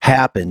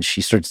happened,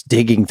 she starts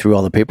digging through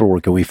all the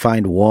paperwork, and we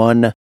find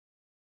one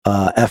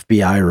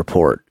FBI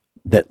report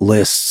that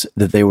lists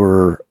that they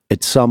were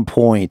at some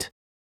point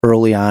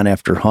early on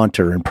after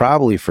Hunter, and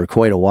probably for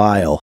quite a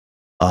while,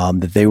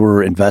 that they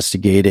were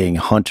investigating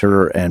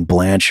Hunter and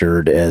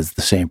Blanchard as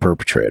the same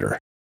perpetrator.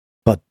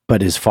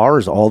 But as far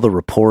as all the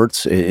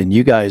reports, and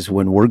you guys,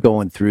 when we're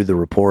going through the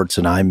reports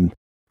and I'm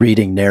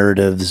reading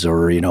narratives,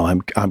 or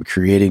I'm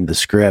creating the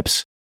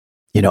scripts,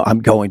 I'm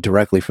going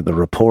directly from the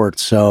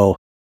reports. So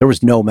there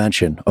was no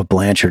mention of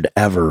Blanchard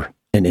ever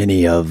in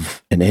any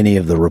of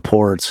the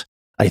reports.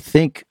 I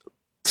think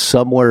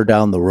somewhere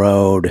down the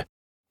road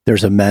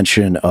there's a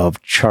mention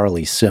of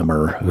Charlie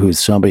Simmer, who's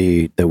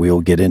somebody that we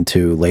will get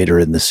into later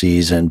in the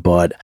season.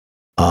 But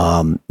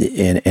and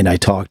I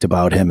talked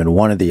about him in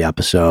one of the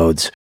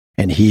episodes.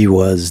 And he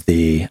was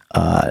the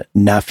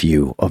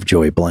nephew of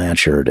Joey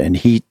Blanchard, and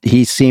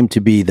he seemed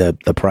to be the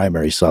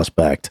primary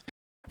suspect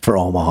for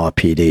Omaha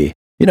PD.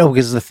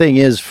 Because the thing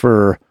is,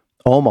 for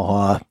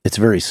Omaha, it's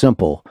very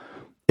simple.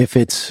 If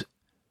it's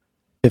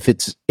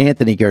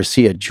Anthony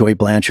Garcia, Joey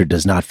Blanchard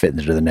does not fit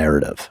into the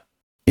narrative.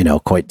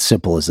 Quite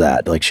simple as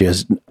that. Like, she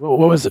has.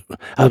 What was it?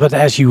 I was about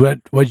to ask you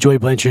what Joey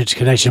Blanchard's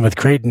connection with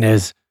Creighton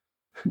is.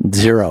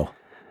 Zero.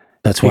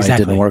 That's why It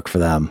didn't work for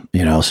them,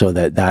 so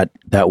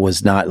that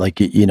was not like,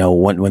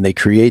 when they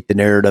create the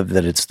narrative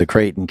that it's the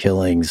Creighton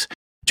killings,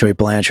 Joey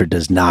Blanchard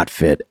does not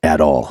fit at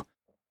all.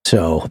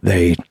 So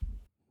they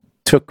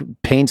took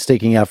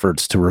painstaking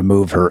efforts to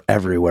remove her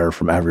everywhere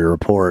from every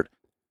report.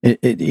 And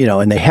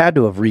they had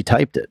to have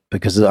retyped it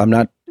because I'm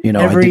not,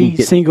 every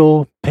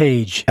single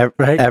page,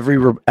 right? Every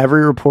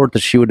report that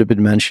she would have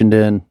been mentioned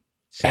in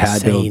had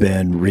to have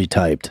been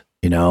retyped.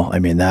 I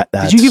mean,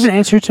 that's... Did you give an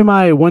answer to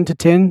my 1 to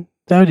 10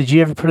 though? Did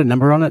you ever put a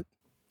number on it?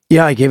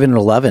 Yeah, I gave it an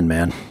 11,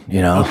 man.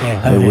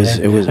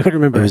 Okay. It was. I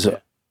couldn't remember.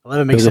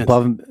 11 makes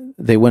sense.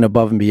 They went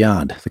above and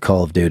beyond the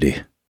Call of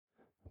Duty.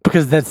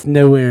 Because that's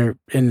nowhere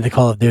in the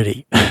Call of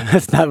Duty.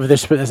 That's not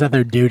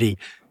their duty.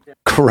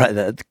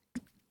 Correct.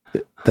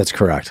 That's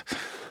correct.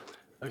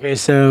 Okay,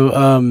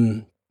 so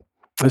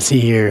let's see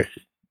here.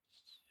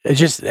 It's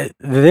just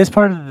this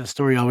part of the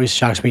story always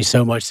shocks me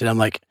so much that I'm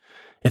like,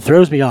 it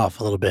throws me off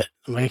a little bit.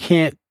 I'm like, I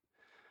can't.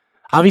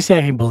 Obviously,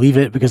 I can believe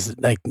it because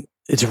like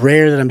it's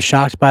rare that I'm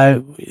shocked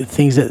by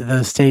things that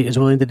the state is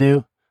willing to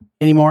do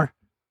anymore.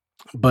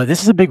 But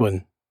this is a big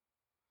one.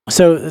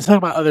 So let's talk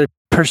about other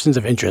persons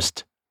of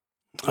interest.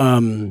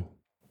 Oh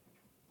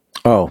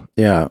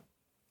yeah.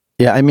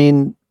 I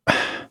mean,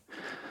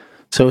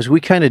 so as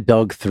we kind of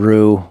dug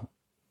through,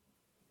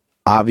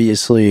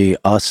 obviously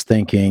us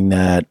thinking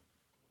that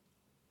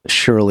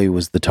Shirley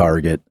was the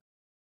target,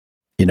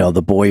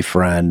 the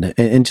boyfriend,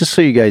 and just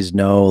so you guys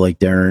know, like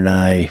Darren and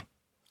I,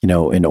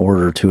 in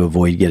order to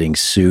avoid getting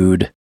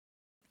sued,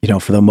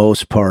 for the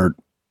most part,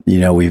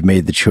 we've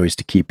made the choice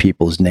to keep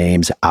people's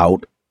names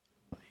out,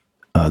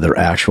 their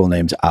actual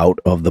names out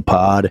of the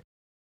pod.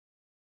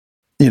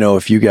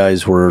 If you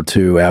guys were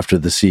to, after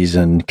the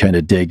season, kind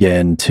of dig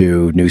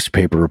into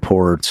newspaper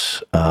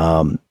reports,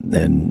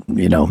 and,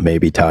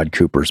 maybe Todd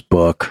Cooper's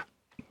book,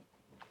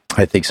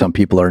 I think some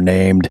people are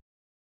named.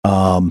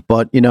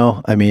 But,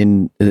 I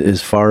mean,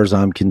 as far as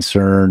I'm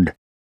concerned,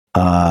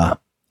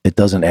 it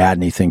doesn't add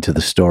anything to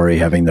the story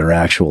having their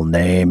actual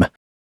name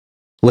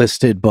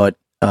listed. But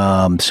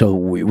so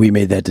we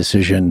made that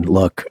decision.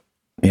 Look,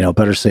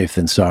 better safe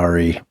than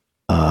sorry.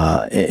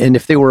 And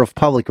if they were of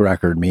public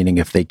record, meaning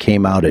if they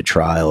came out at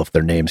trial, if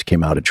their names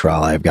came out at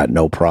trial, I've got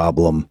no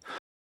problem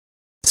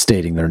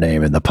stating their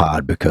name in the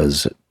pod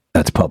because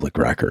that's public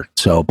record.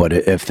 So, but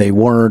if they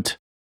weren't,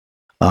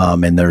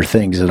 and there are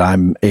things that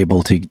I'm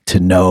able to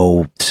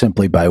know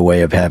simply by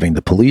way of having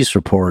the police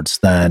reports,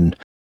 then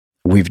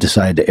we've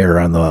decided to err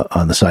on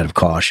the side of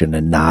caution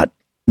and not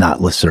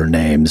list their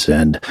names.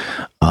 And,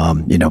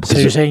 because so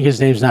you're saying his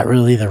name's not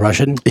really the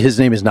Russian? His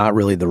name is not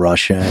really the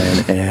Russian.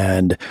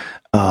 And,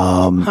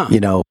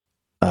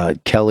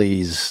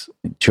 Kelly's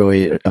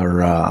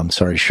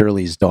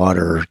Shirley's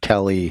daughter,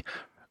 Kelly,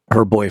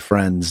 her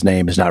boyfriend's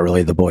name is not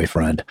really the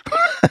boyfriend.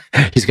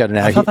 He's got an.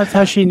 I thought that's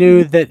how she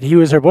knew that he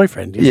was her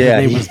boyfriend. His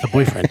name was the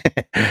boyfriend.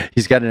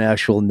 He's got an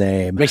actual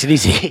name. Makes it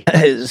easy.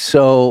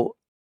 So,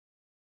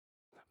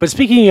 but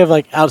speaking of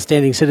like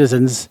outstanding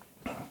citizens,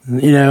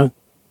 yeah,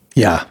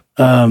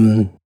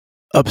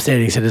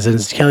 upstanding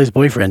citizens, Kelly's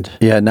boyfriend.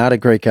 Yeah, not a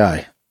great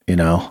guy.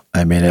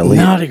 I mean, at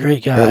least not a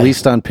great guy. At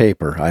least on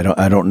paper.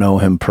 I don't know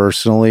him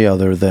personally,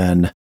 other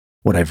than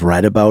what I've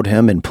read about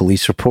him in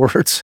police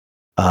reports.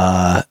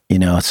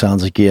 It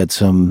sounds like he had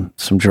some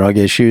drug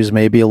issues,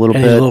 maybe a little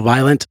bit. A little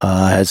violent.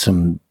 Had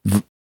some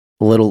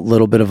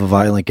little bit of a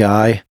violent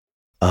guy.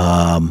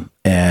 And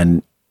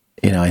I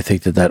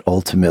think that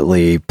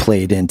ultimately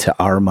played into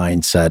our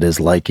mindset as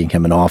liking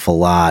him an awful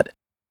lot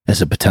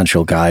as a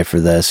potential guy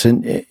for this.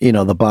 And,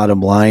 the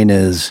bottom line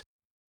is,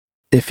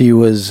 if he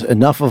was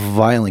enough of a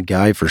violent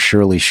guy for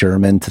Shirley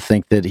Sherman to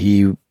think that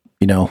he,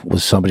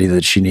 was somebody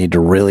that she needed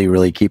to really,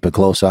 really keep a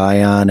close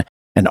eye on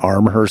and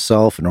arm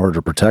herself in order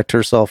to protect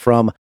herself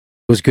from, it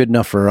was good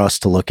enough for us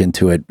to look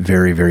into it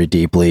very, very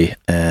deeply.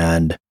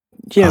 And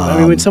yeah, I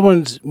mean, when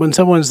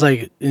someone's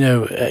like,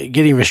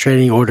 getting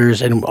restraining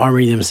orders and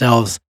arming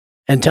themselves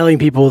and telling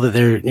people that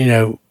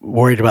they're,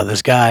 worried about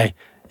this guy,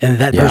 and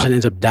that person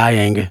ends up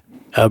dying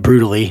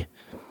brutally.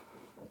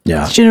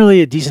 Yeah. It's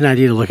generally a decent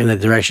idea to look in the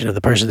direction of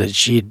the person that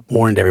she'd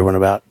warned everyone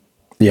about.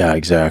 Yeah,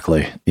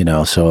 exactly.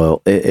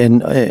 So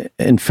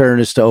in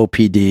fairness to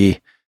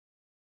OPD,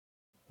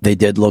 they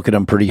did look at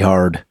him pretty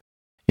hard.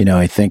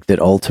 I think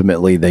that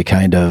ultimately they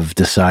kind of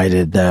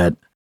decided that,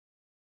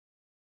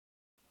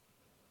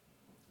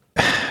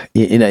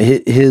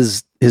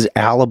 his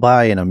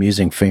alibi, and I'm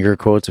using finger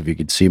quotes if you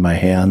could see my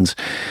hands,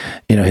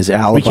 his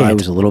alibi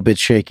was a little bit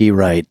shaky,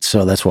 right?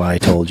 So that's why I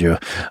told you.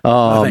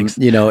 It's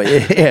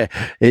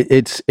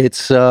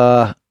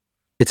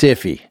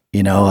iffy.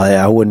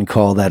 I wouldn't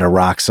call that a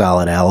rock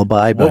solid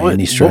alibi by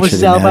any stretch. What was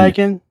his alibi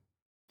again?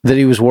 That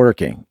he was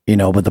working,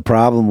 but the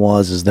problem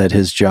was that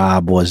his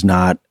job was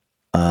not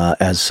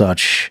as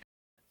such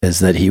as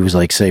that he was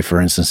like, say,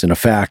 for instance, in a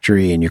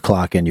factory and you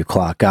clock in, you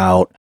clock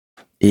out.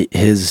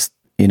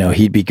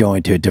 He'd be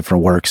going to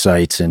different work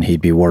sites and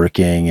he'd be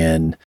working,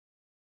 and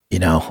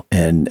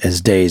and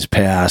as days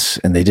pass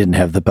and they didn't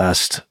have the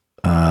best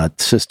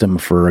system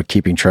for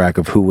keeping track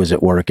of who was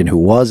at work and who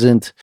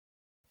wasn't.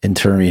 In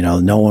turn,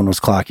 no one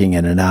was clocking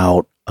in and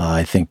out.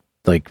 I think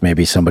like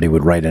maybe somebody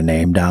would write a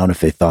name down if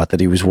they thought that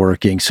he was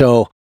working.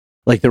 So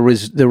like there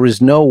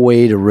was no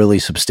way to really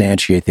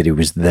substantiate that he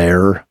was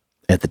there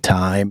at the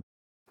time.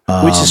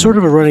 which is sort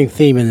of a running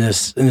theme in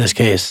this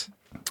case.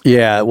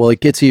 Yeah, well,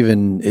 it gets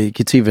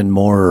even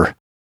more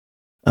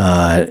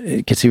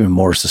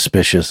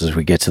suspicious as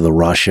we get to the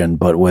Russian.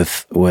 But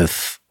with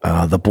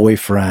the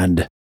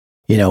boyfriend,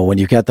 when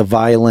you've got the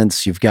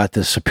violence, you've got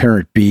this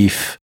apparent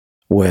beef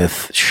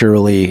with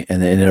Shirley,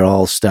 and it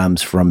all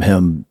stems from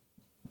him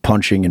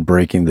punching and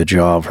breaking the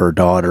jaw of her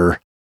daughter.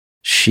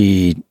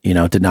 She,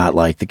 did not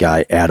like the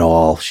guy at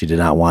all. She did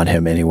not want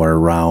him anywhere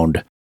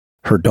around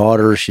her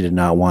daughter. She did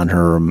not want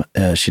him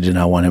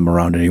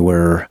around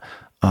anywhere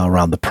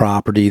around the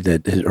property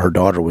that her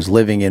daughter was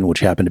living in, which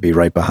happened to be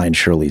right behind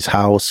Shirley's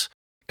house,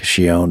 because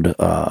she owned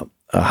a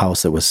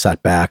house that was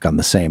set back on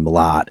the same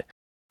lot.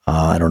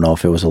 I don't know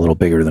if it was a little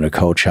bigger than a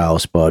coach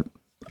house, but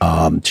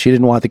she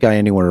didn't want the guy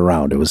anywhere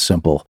around. It was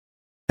simple.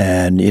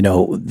 And,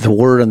 the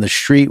word on the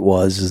street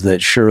is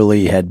that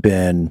Shirley had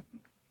been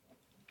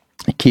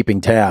keeping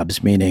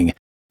tabs, meaning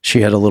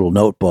she had a little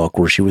notebook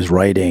where she was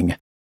writing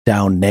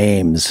down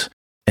names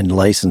and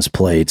license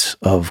plates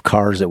of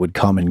cars that would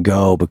come and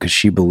go, because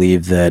she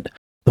believed that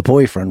the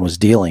boyfriend was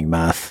dealing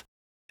meth.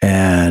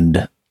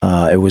 And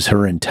it was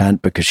her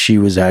intent, because she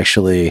was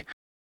actually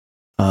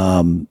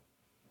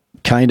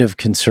kind of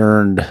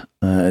concerned,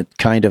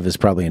 kind of is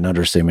probably an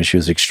understatement. She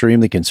was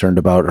extremely concerned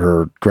about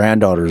her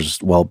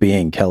granddaughter's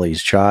well-being,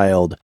 Kelly's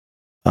child.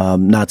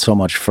 Not so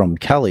much from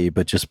Kelly,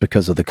 but just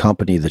because of the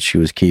company that she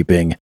was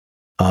keeping,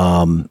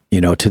 to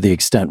the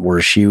extent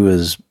where she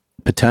was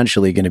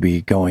potentially going to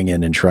be going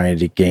in and trying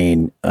to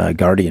gain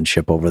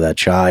guardianship over that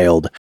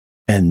child.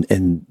 I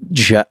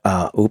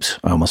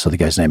almost said the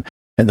guy's name.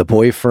 And the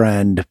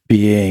boyfriend,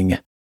 being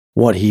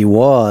what he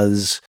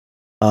was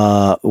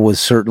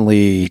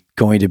certainly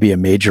going to be a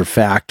major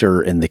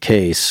factor in the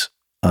case,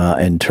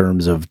 in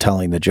terms of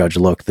telling the judge,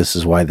 look, this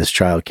is why this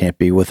child can't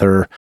be with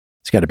her.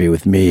 It's got to be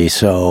with me.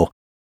 So,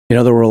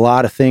 there were a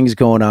lot of things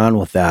going on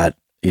with that.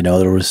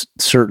 There was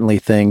certainly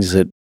things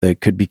that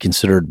could be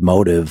considered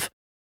motive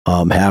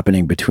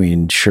happening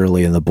between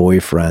Shirley and the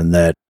boyfriend.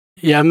 That,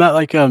 yeah, I'm not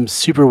like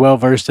super well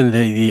versed in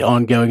the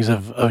ongoings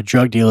of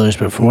drug dealers,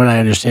 but from what I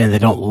understand, they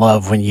don't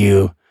love when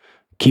you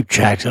keep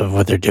track of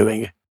what they're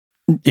doing.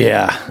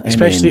 Yeah,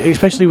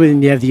 especially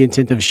when you have the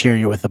intent of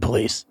sharing it with the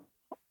police.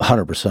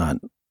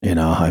 100%.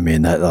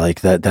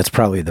 That's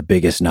probably the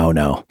biggest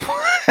no.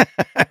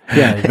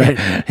 Yeah,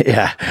 right.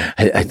 Yeah,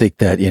 I think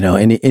that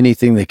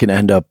anything that can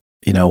end up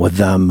with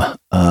them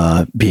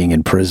being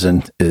in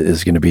prison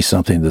is going to be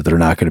something that they're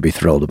not going to be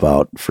thrilled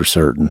about, for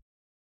certain.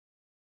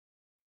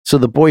 So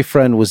the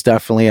boyfriend was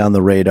definitely on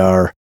the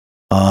radar,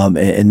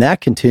 and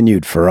that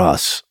continued for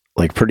us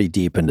like pretty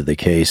deep into the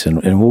case,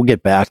 and we'll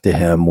get back to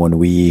him when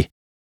we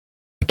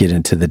get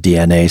into the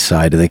DNA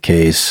side of the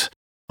case,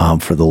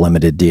 for the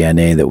limited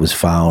DNA that was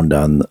found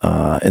on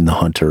in the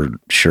Hunter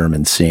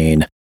Sherman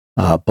scene.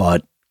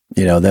 But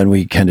then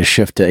we kind of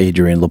shift to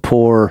Adrian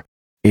Lepore.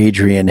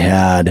 Adrian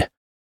had,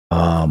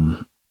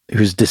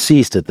 who's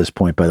deceased at this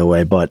point, by the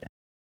way, but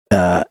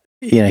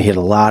he had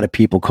a lot of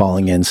people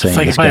calling in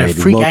saying it's like a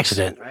freak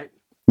accident, right?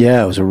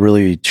 Yeah, it was a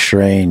really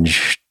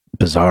strange,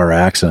 bizarre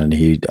accident.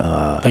 He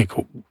like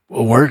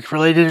work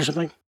related or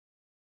something.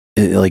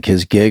 Like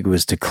his gig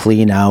was to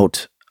clean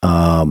out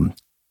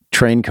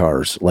train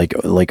cars, like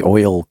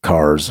oil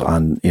cars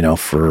on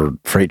for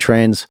freight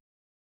trains,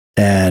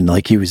 and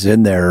like he was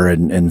in there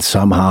and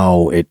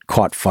somehow it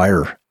caught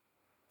fire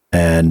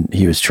and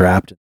he was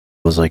trapped. It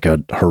was like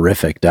a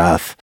horrific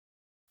death.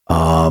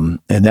 And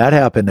that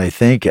happened, I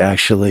think,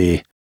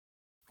 actually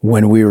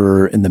when we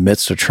were in the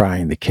midst of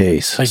trying the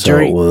case. Like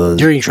so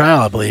during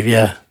trial, I believe.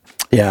 Yeah.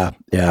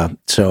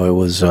 So it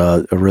was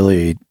a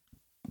really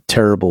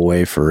terrible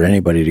way for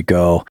anybody to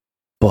go.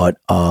 But,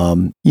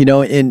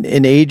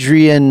 in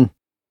Adrian,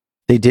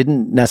 they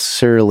didn't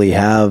necessarily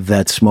have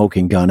that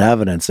smoking gun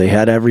evidence. They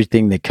had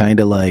everything that kind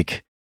of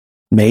like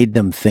made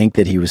them think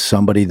that he was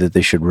somebody that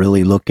they should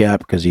really look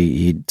at, because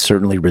he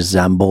certainly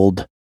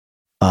resembled,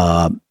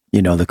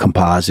 the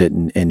composite,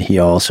 and he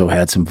also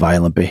had some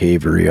violent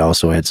behavior. He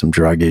also had some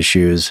drug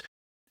issues,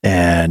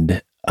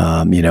 and,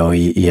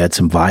 he had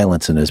some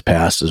violence in his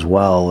past as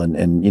well.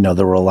 And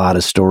there were a lot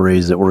of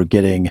stories that were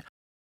getting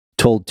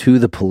told to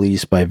the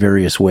police by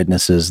various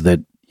witnesses that,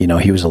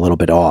 he was a little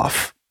bit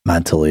off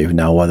mentally.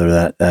 Now,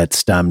 whether that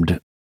stemmed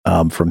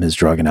from his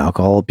drug and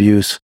alcohol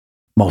abuse,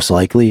 most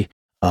likely.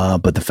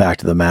 But the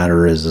fact of the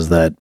matter is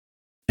that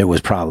it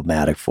was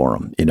problematic for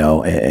him,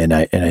 and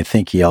I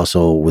think he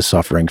also was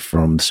suffering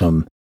from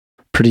some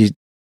pretty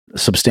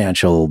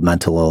substantial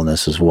mental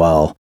illness as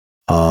well,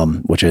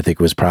 which I think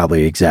was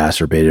probably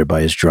exacerbated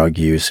by his drug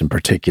use in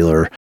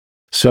particular.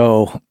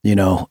 So, he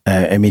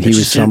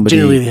was somebody.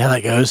 Generally how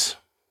that goes.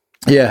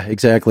 Yeah,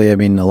 exactly. I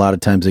mean, a lot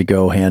of times they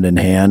go hand in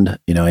hand.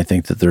 I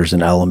think that there's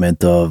an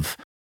element of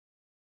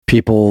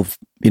people,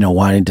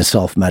 wanting to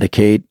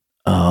self-medicate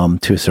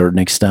to a certain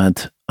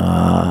extent,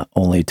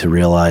 only to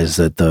realize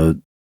that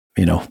the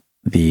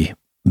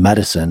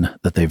medicine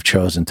that they've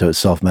chosen to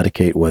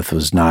self-medicate with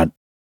was not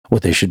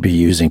what they should be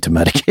using to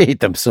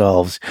medicate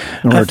themselves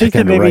in order to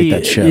kind of right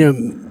that ship.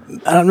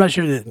 I'm not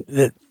sure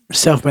that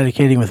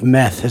self-medicating with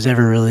meth has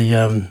ever really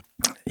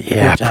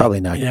yeah, probably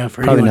out, not. you know,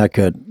 for Probably anyone. not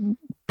good.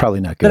 Probably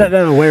not good. That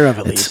I'm aware of,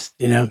 at It's- least,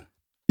 you know.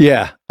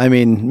 Yeah, I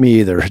mean, me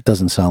either. It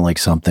doesn't sound like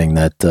something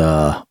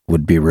that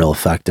would be real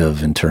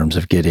effective in terms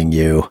of getting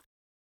you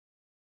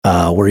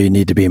where you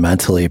need to be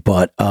mentally.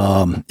 But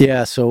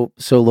yeah, so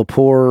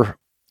Lepore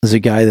is a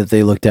guy that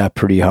they looked at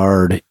pretty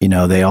hard. You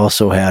know, they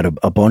also had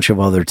a bunch of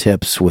other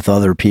tips with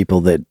other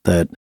people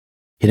that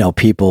you know,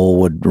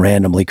 people would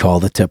randomly call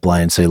the tip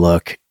line and say,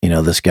 look, you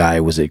know, this guy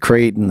was at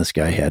Creighton, this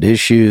guy had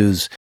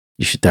issues.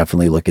 You should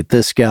definitely look at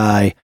this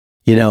guy.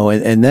 You know,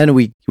 and then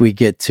we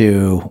get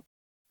to,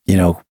 you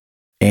know,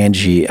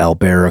 Angie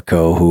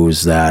Alberico,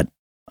 who's that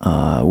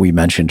we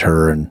mentioned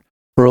her and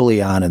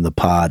early on in the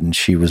pod, and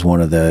she was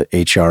one of the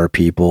HR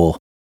people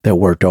that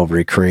worked over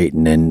at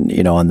Creighton. And,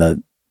 you know,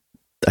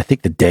 I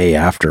think the day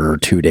after or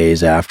 2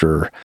 days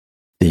after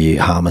the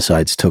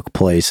homicides took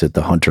place at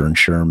the Hunter and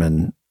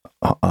Sherman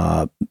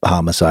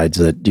homicides,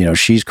 that, you know,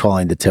 she's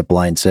calling the tip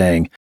line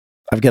saying,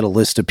 I've got a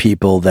list of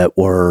people that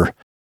were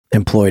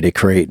employed at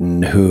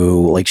Creighton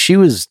who, like, she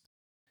was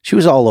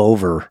all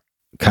over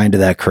kind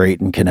of that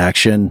Creighton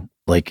connection,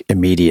 like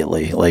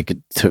immediately, like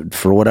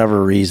for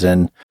whatever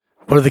reason.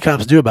 What do the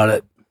cops do about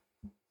it?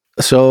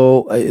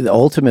 So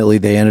ultimately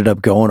they ended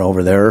up going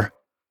over there.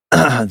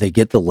 They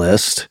get the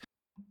list.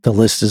 The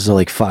list is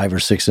like 5 or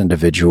 6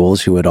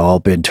 individuals who had all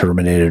been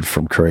terminated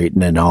from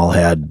Creighton and all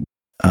had,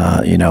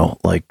 you know,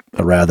 like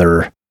a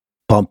rather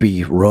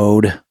bumpy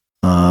road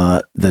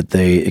that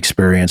they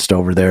experienced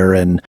over there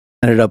and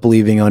ended up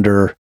leaving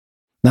under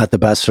not the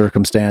best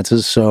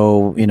circumstances.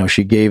 So, you know,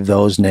 she gave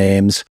those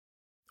names.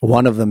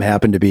 One of them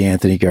happened to be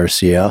Anthony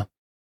Garcia.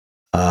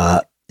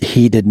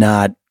 He did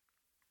not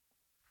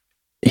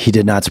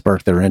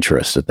spark their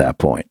interest at that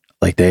point.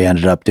 Like, they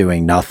ended up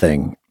doing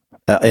nothing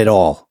at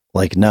all.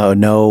 Like,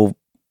 no,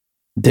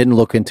 didn't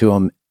look into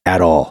him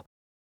at all.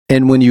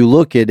 And when you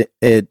look at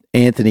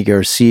Anthony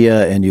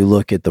Garcia and you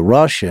look at the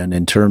Russian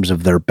in terms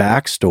of their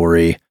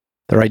backstory,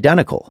 they're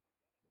identical.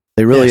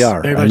 They really Yes,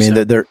 are. very I much mean,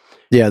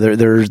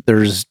 so.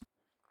 there's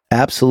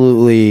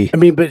absolutely. I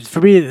mean, but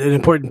for me, an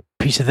important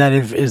piece of that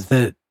is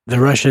that the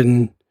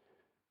Russian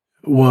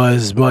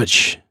was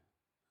much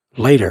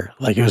later.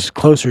 Like, it was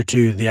closer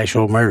to the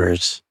actual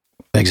murders.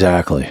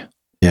 Exactly.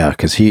 Yeah,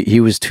 because he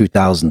was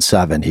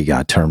 2007. He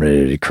got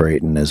terminated at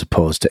Creighton, as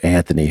opposed to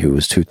Anthony, who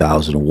was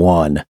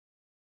 2001.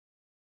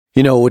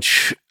 You know,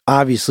 which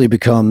obviously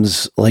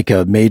becomes like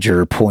a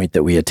major point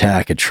that we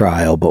attack at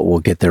trial, but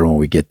we'll get there when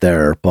we get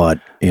there. But,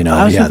 you know,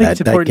 I also yeah, think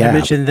it's important to gap.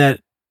 mention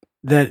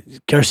that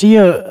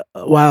Garcia,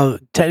 while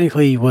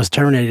technically was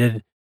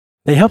terminated,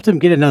 they helped him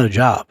get another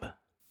job.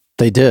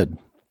 They did.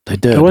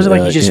 It wasn't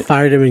like you just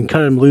fired him and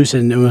cut him loose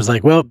and it was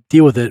like, well,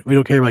 deal with it. We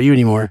don't care about you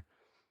anymore.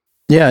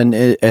 Yeah, and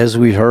as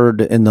we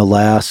heard in the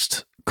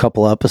last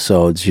couple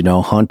episodes, you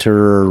know,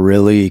 Hunter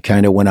really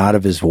kind of went out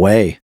of his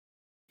way,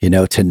 you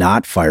know, to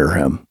not fire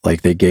him.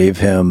 Like, they gave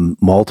him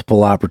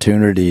multiple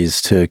opportunities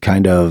to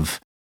kind of,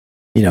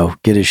 you know,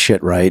 get his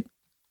shit right,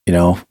 you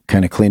know,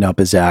 kind of clean up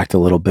his act a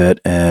little bit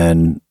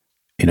and,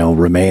 you know,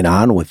 remain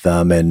on with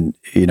them. And,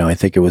 you know, I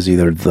think it was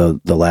either the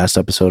last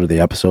episode or the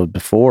episode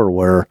before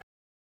where,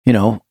 you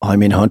know, I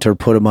mean, Hunter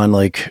put him on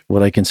like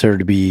what I consider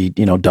to be,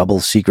 you know,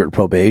 double secret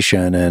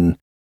probation and,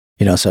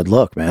 you know, said,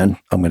 look, man,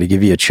 I'm going to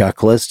give you a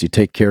checklist. You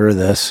take care of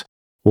this.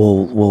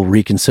 We'll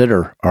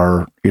reconsider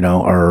our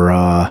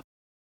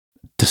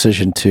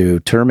decision to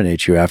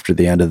terminate you after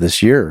the end of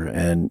this year.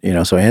 And, you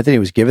know, so Anthony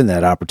was given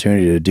that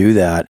opportunity to do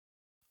that.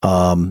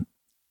 You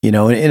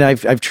know, and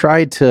I've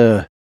tried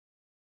to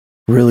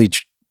really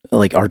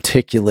like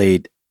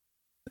articulate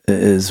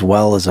as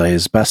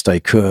best I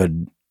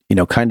could, you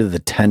know, kind of the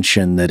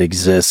tension that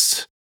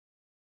exists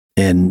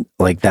in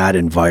like that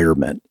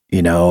environment,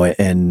 you know,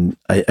 and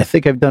I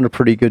think I've done a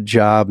pretty good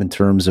job in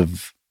terms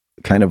of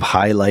kind of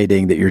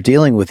highlighting that you're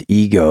dealing with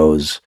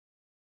egos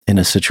in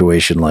a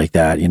situation like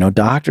that. You know,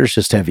 doctors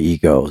just have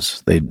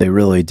egos. They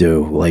really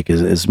do. Like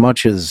as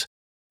much as,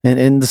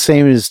 and the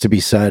same is to be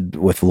said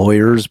with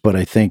lawyers, but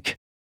I think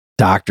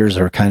doctors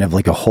are kind of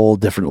like a whole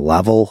different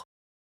level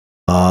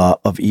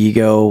of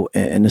ego.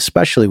 And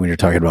especially when you're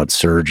talking about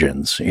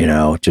surgeons, you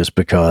know, just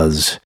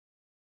because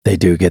they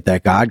do get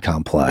that God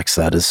complex.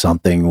 That is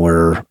something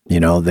where, you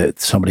know, that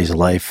somebody's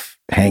life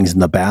hangs in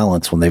the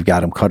balance when they've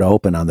got them cut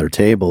open on their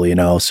table, you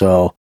know,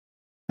 so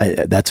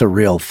that's a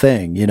real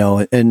thing, you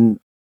know, and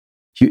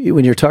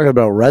when you're talking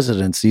about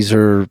residents, these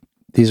are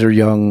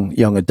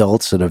young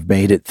adults that have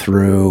made it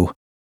through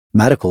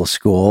medical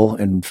school,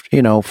 and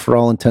you know, for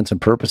all intents and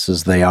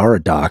purposes, they are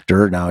a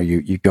doctor. Now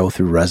you go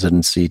through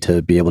residency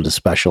to be able to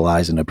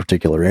specialize in a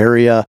particular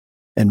area,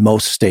 and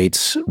most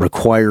states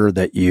require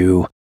that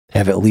you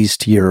have at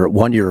least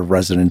 1 year of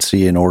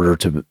residency in order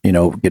to, you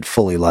know, get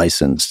fully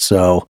licensed.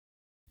 So,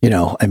 you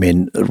know, I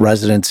mean,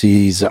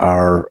 residencies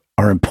are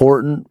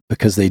important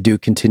because they do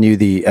continue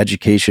the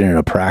education in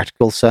a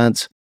practical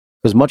sense.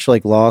 Because much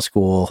like law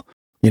school,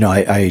 you know,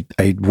 I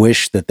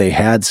wish that they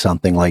had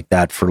something like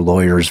that for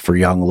lawyers, for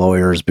young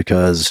lawyers,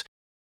 because,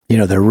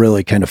 they're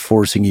really kind of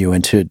forcing you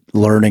into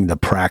learning the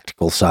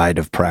practical side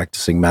of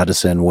practicing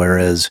medicine.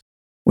 Whereas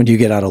when you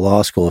get out of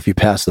law school, if you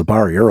pass the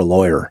bar, you're a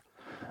lawyer.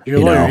 You're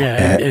a lawyer,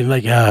 yeah. And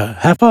like,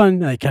 have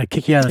fun. I kind of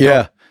kick you out of the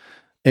door.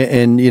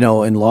 And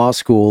in law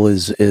school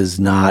is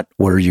not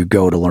where you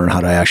go to learn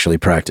how to actually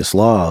practice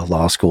law.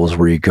 Law school is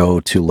where you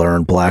go to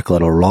learn black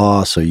letter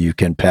law so you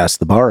can pass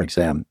the bar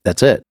exam.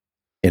 That's it.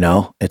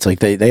 It's like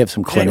they have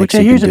some clinics which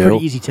you here's can a do.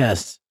 pretty easy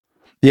test.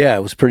 Yeah,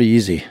 it was pretty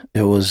easy.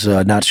 It was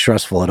not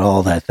stressful at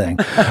all, that thing.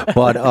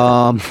 But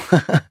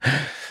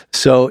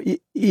so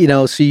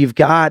you've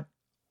got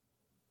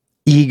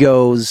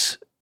egos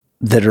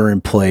that are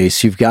in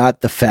place. You've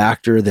got the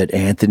factor that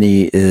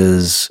Anthony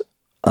is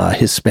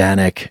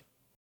Hispanic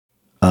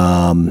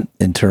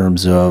in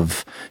terms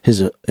of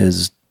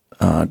his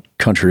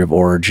country of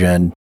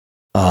origin.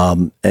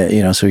 So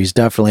he's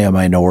definitely a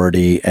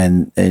minority,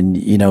 and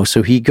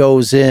so he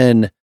goes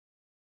in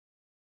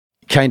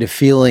kind of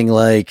feeling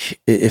like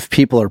if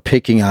people are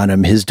picking on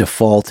him, his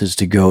default is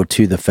to go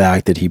to the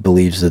fact that he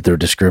believes that they're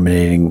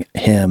discriminating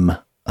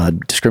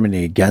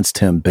against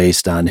him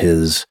based on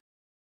his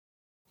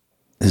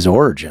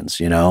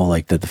origins,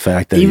 like that the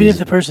fact that even if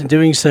the person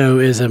doing so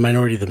is a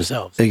minority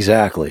themselves.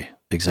 Exactly.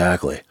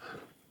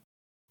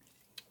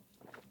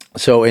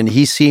 So, and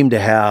he seemed to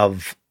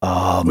have,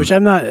 which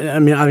I'm not,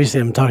 obviously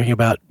I'm talking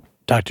about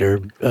Dr.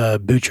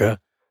 Butra.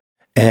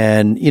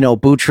 And,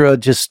 Butra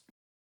just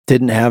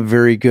didn't have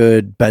very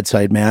good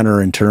bedside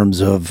manner in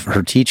terms of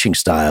her teaching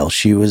style.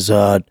 She was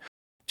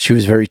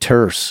very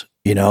terse,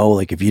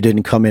 like if you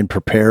didn't come in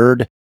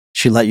prepared,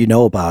 she let you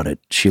know about it.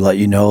 She let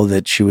you know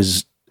that she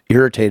was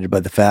irritated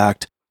by the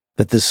fact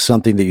that this is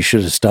something that you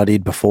should have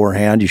studied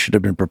beforehand. You should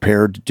have been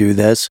prepared to do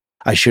this.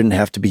 I shouldn't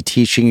have to be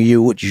teaching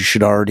you what you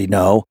should already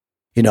know,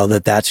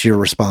 that's your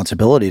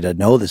responsibility to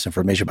know this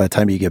information by the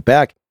time you get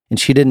back. And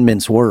she didn't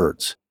mince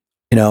words,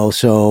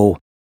 so.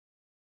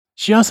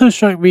 She also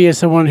struck me as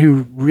someone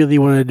who really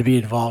wanted to be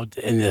involved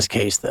in this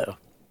case, though.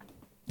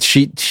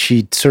 She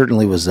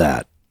certainly was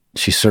that.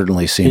 She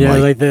certainly seemed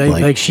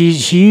like she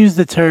used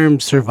the term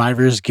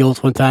survivor's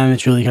guilt one time.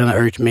 It's really kind of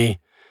irked me.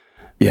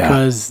 Yeah.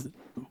 Because,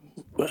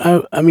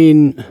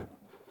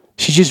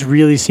 she just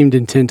really seemed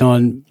intent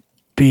on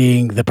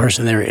being the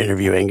person they were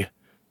interviewing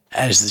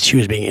as she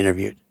was being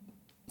interviewed.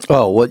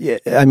 Oh, well, yeah,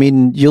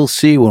 you'll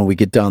see when we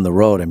get down the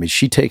road.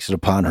 She takes it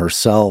upon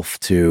herself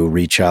to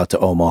reach out to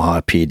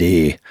Omaha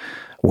PD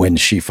when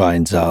she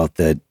finds out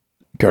that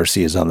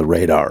Garcia's on the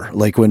radar.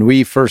 Like when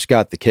we first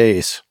got the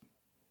case,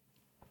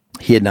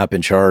 he had not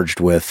been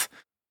charged with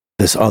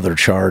this other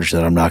charge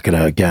that I'm not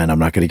going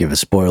to give a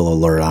spoiler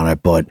alert on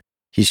it, but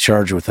he's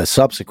charged with a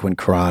subsequent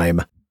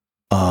crime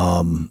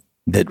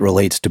that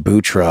relates to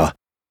Butra.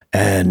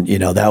 And,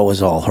 that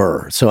was all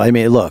her. So,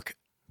 look,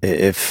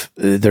 if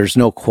there's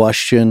no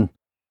question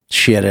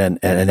she had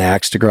an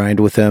axe to grind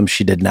with him.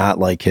 She did not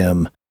like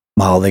him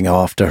mouthing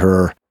off to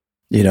her.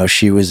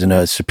 She was in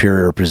a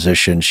superior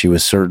position. She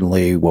was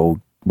certainly what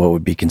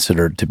would be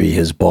considered to be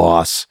his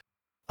boss.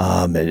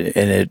 And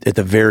at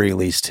the very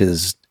least,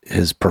 his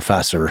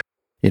professor,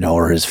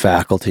 or his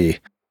faculty,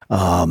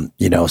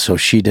 so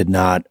she did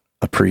not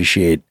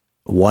appreciate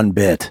one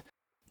bit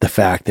the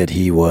fact that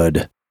he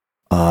would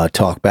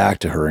talk back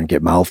to her and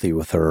get mouthy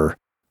with her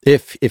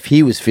if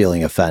he was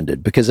feeling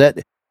offended, because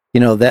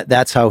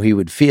that's how he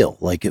would feel.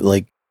 Like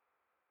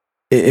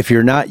if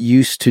you're not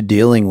used to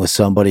dealing with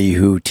somebody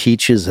who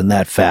teaches in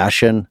that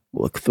fashion,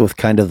 with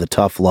kind of the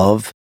tough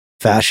love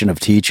fashion of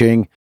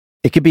teaching,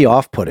 it could be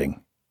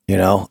off-putting.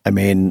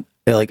 I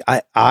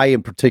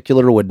in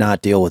particular would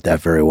not deal with that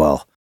very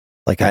well.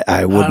 Like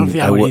I wouldn't.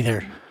 I would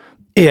either.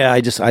 Yeah,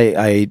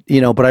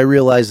 but I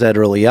realized that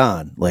early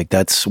on. Like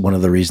that's one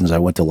of the reasons I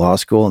went to law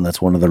school, and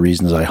that's one of the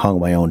reasons I hung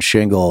my own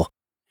shingle,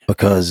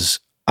 because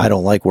I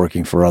don't like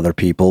working for other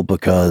people,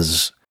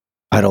 because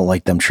I don't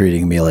like them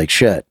treating me like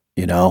shit,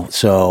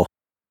 So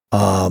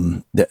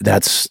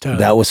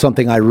that was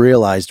something I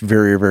realized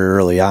very, very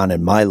early on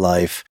in my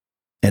life,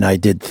 and I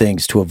did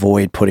things to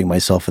avoid putting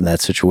myself in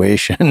that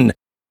situation.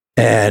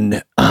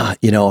 And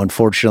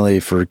unfortunately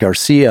for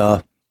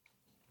Garcia,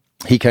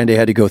 he kind of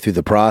had to go through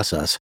the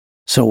process.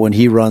 So when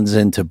he runs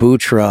into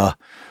Butra,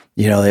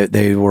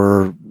 they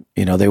were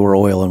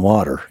oil and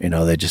water.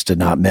 They just did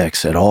not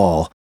mix at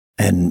all.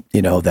 And,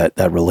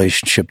 that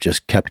relationship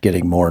just kept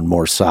getting more and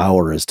more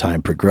sour as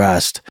time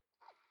progressed,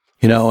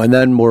 and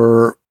then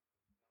we're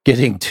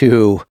getting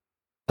to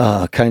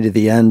kind of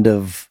the end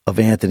of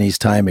Anthony's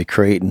time at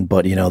Creighton.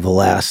 But, the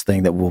last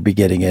thing that we'll be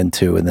getting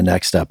into in the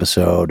next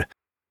episode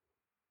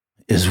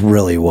is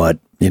really what,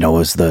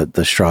 is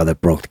the straw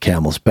that broke the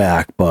camel's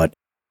back. But,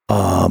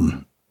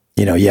 the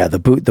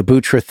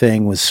Butra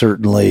thing was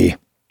certainly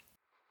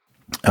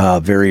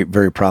very,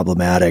 very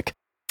problematic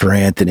for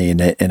Anthony.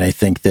 And I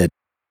think that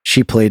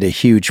she played a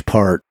huge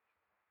part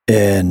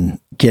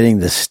in getting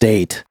the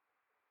state,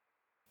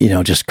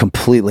 just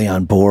completely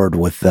on board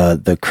with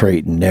the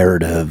Creighton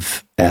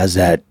narrative as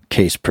that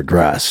case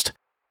progressed.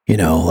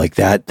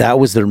 That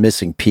was their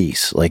missing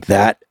piece. Like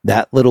that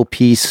little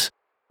piece,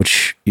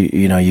 which,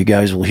 you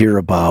guys will hear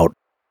about,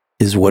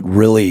 what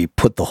really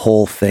put the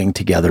whole thing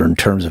together in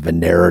terms of a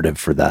narrative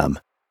for them.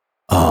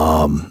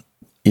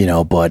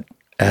 But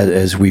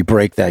as we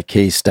break that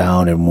case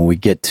down, and when we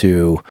get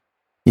to,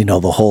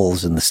 the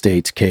holes in the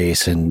state's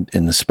case, and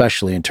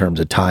especially in terms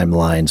of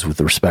timelines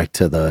with respect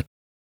to the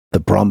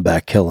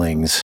Brumbeck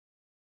killings,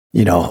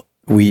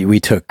 we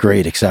took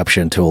great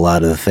exception to a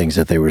lot of the things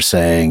that they were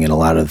saying, and a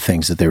lot of the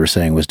things that they were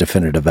saying was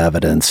definitive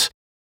evidence.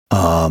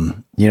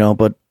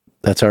 But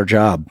that's our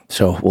job.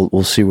 So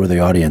we'll see where the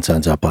audience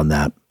ends up on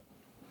that.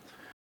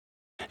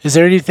 Is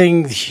there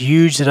anything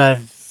huge that I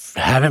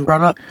haven't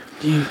brought up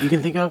you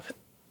can think of?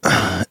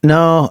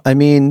 No, I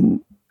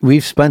mean,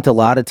 we've spent a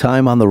lot of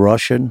time on the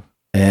Russian,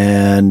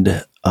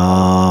 and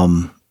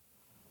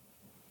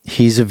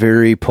he's a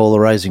very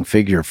polarizing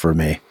figure for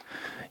me.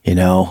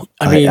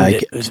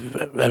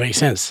 That makes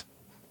sense.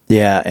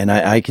 Yeah, and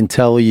I can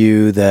tell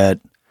you that,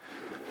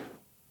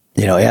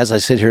 as I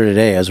sit here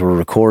today, as we're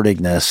recording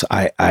this,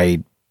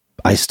 I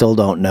still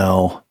don't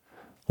know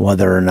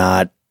whether or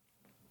not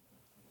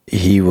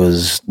he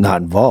was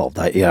not involved.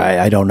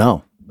 I don't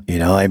know.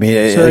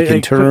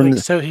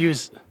 So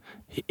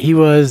he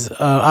was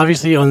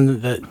obviously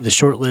on the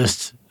short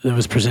list that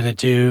was presented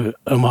to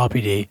Omaha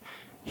PD.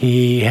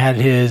 He had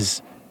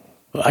his,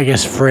 I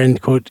guess,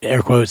 friend, quote,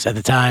 air quotes, at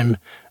the time,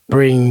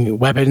 bring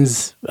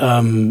weapons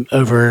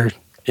over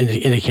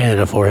into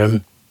Canada for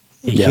him.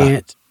 He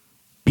can't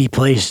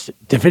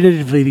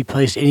definitively be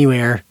placed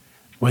anywhere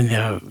when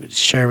the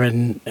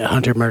Sherman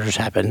Hunter murders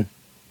happen.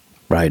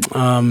 Right.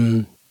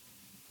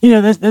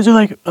 Those are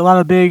like a lot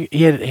of big.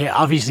 He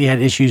obviously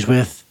had issues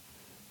with.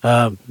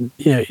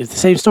 It's the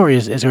same story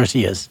as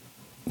Garcia's.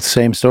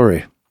 Same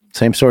story,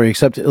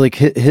 except like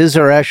his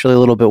are actually a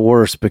little bit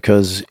worse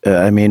because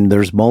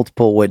there's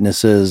multiple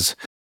witnesses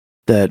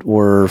that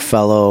were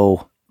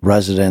fellow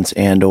residents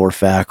and or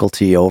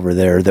faculty over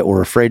there that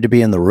were afraid to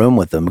be in the room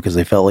with him because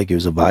they felt like he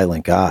was a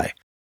violent guy.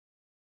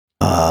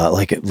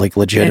 Like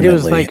legitimately. And it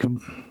was like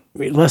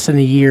less than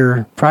a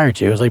year prior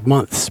to. It was like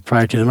months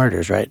prior to the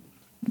murders, right?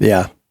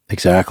 Yeah,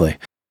 exactly.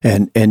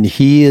 And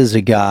he is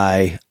a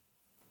guy.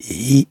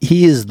 He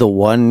is the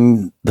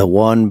one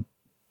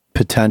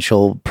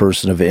potential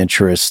person of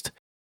interest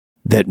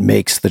that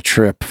makes the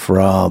trip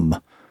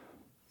from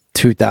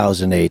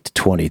 2008 to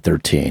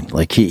 2013.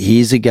 Like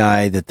he's a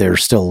guy that they're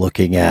still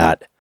looking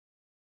at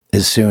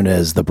as soon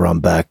as the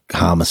Brumbeck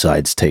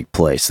homicides take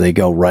place. They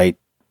go right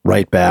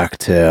back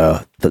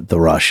to the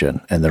Russian,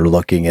 and they're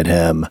looking at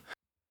him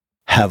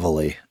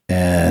heavily.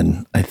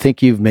 And I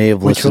think you may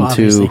have listened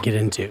to. Which we'll obviously get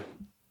into.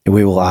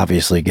 We will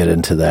obviously get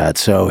into that.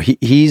 So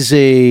he's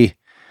an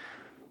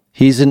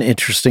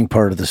interesting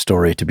part of the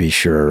story, to be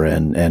sure,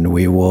 and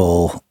we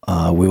will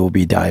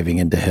be diving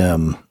into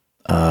him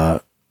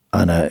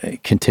on a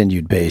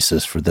continued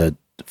basis for the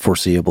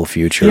foreseeable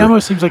future. He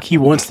almost seems like he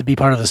wants to be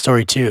part of the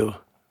story too.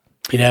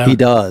 He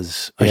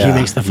does. Like he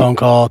makes the phone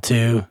call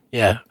to.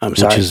 Yeah, I'm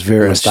sorry. Which is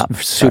very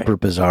super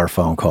bizarre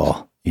phone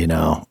call.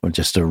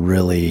 Just a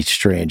really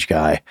strange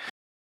guy.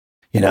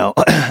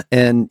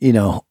 And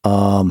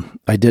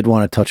I did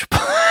want to touch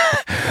upon.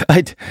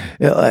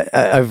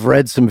 I've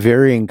read some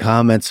varying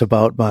comments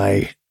about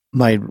my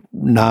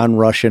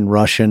non-Russian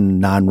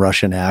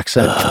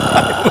accent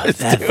I was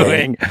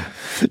doing.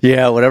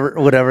 Yeah,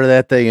 whatever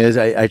that thing is.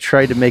 I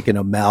tried to make an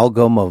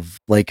amalgam of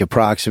like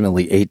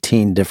approximately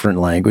 18 different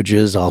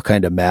languages, all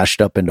kind of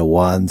mashed up into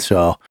one.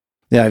 So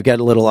yeah, I've got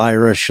a little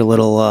Irish, a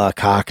little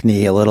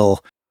Cockney,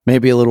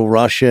 maybe a little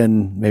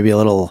Russian, maybe a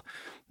little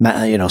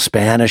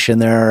Spanish in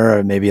there,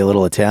 or maybe a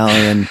little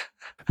Italian.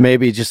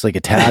 Maybe just like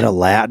a tad of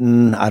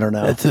Latin. I don't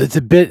know. It's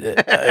a bit,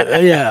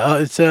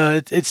 it's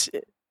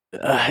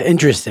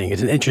interesting.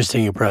 It's an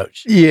interesting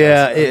approach.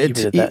 Yeah,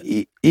 it's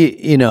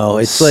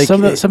like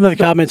some of the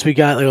comments we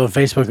got like on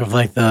Facebook of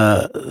like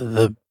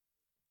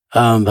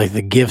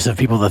the gifs of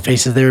people, the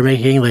faces they were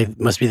making, like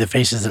must be the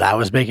faces that I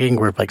was making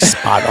were like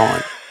spot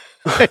on.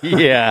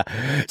 Yeah,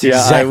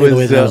 exactly the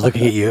way that I was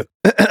looking at you.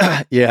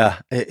 Yeah.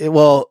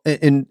 Well,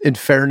 in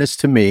fairness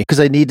to me, because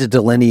I need to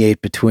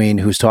delineate between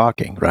who's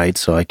talking, right?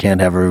 So I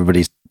can't have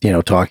everybody,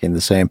 talking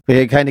the same.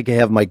 I kind of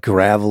have my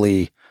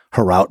gravelly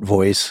Heraut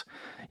voice.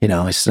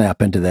 I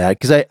snap into that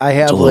because I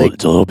have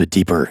it's a little bit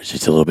deeper. It's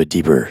just a little bit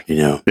deeper,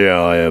 Yeah,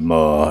 I'm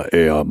Doug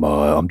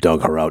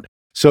Heraut.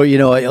 So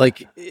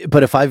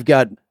but if I've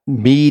got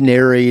me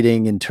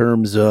narrating in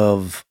terms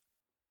of,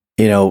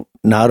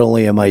 not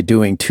only am I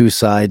doing two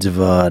sides of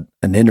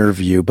an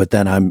interview, but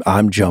then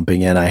I'm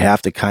jumping in. I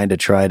have to kind of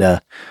try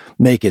to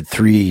make it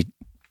three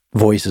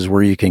voices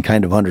where you can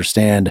kind of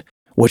understand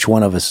which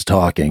one of us is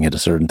talking at a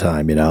certain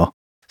time,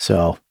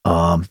 So,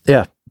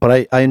 yeah,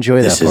 but I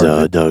enjoy that.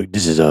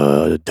 This is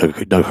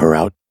Doug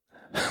Heraut.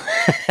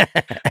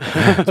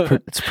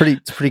 It's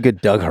pretty good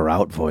Doug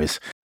Heraut voice.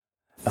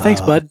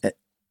 Thanks, bud.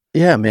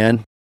 Yeah,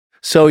 man.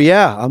 So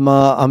yeah,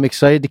 I'm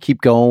excited to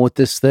keep going with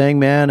this thing,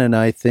 man, and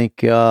I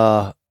think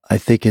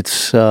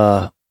it's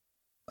going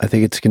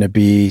to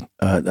be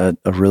a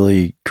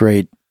really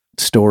great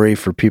story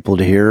for people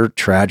to hear.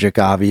 Tragic,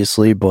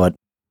 obviously, but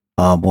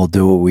we'll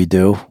do what we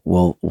do.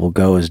 We'll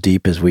go as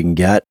deep as we can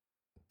get,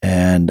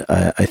 And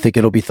I think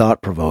it'll be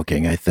thought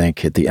provoking. I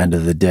think at the end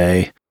of the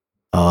day,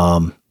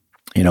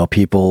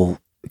 people,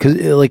 because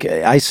like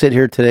I sit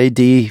here today,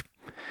 D,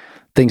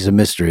 things a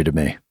mystery to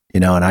me,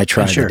 and I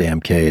tried the damn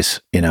case,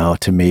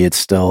 to me, it's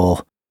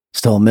still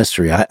a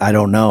mystery. I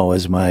don't know,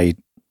 as my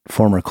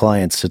former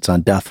client sits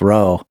on death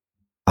row,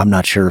 I'm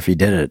not sure if he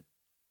did it,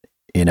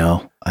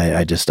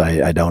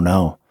 I don't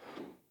know.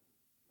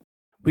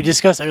 We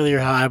discussed earlier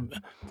how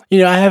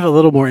I have a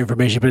little more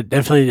information, but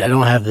definitely I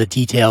don't have the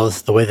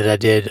details the way that I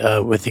did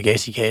with the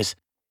Gacy case.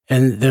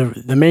 And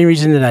the main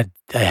reason that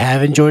I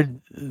have enjoyed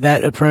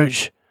that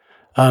approach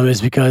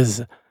is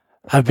because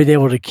I've been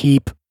able to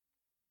keep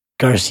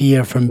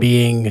Garcia from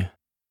being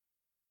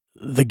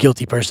the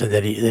guilty person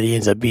that he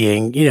ends up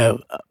being, in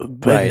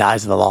the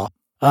eyes of the law.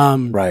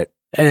 Right.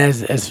 And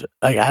as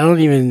like, I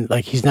don't even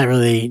like, he's not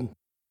really.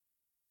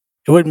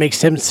 It wouldn't make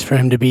sense for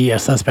him to be a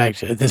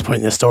suspect at this point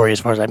in the story, as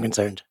far as I'm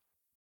concerned.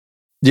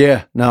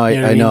 Yeah, no,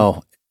 I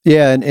know.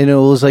 Yeah, and it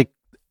was like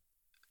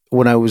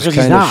when I was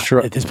kind of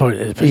sure at this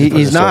point.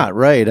 He's not,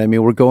 right. I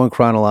mean, we're going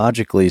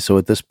chronologically, so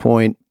at this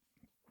point,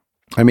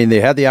 I mean,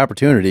 they had the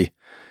opportunity.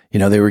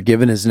 They were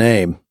given his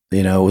name.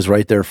 It was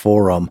right there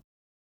for them.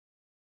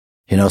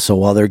 So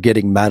while they're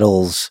getting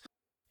medals,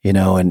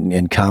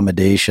 and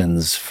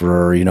commendations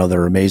for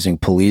their amazing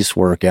police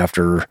work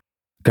after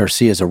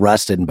Garcia's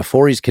arrested and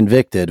before he's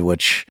convicted,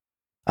 which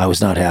I was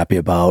not happy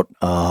about.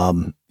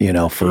 You mean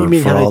how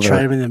they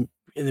tried him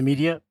in the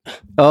media?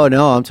 Oh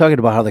no, I'm talking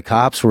about how the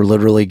cops were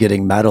literally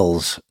getting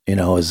medals,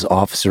 as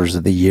officers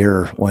of the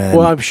year. When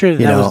I'm sure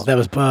that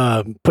was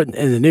put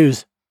in the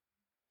news.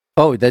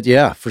 Oh,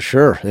 yeah, for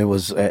sure. It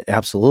was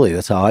absolutely.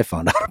 That's how I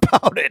found out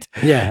about it.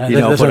 Yeah,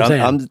 that's what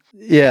I'm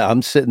saying.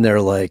 I'm sitting there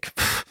like,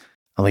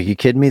 I'm like, you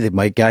kidding me?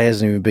 My guy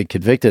hasn't even been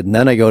convicted, and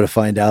then I go to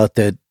find out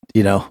that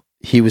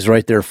he was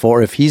right there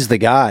for. If he's the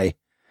guy,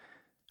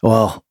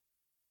 well,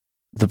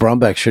 the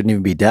Brumbacks shouldn't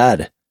even be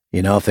dead.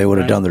 If they would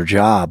have done their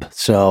job.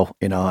 So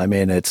I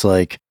mean, it's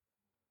like,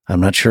 I'm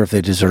not sure if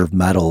they deserve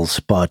medals,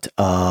 but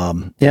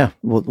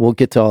we'll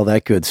get to all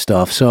that good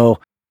stuff.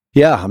 So.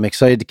 Yeah, I'm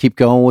excited to keep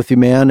going with you,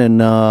 man, and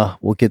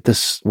we'll get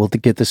this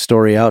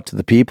story out to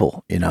the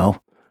people,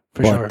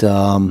 For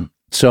sure.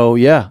 So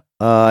yeah,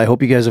 I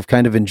hope you guys have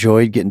kind of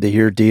enjoyed getting to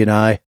hear D and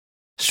I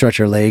stretch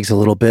our legs a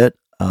little bit.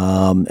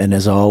 And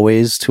as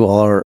always, to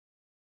all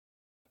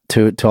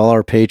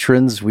our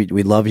patrons, we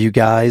love you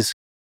guys.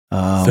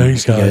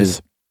 Thanks,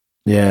 guys.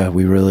 Yeah,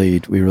 we really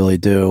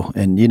do.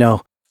 And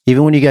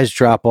even when you guys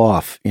drop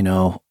off,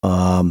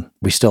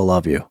 we still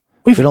love you.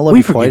 We don't love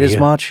you quite as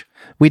much.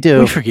 We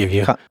do. We forgive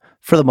you.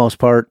 For the most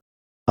part.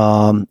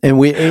 And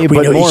we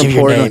but know each of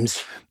your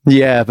names.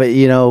 Yeah,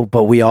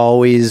 but we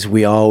always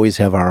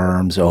have our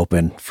arms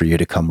open for you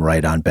to come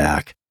right on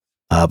back.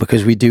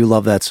 Because we do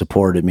love that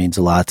support. It means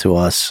a lot to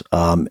us,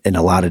 in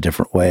a lot of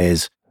different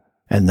ways.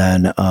 And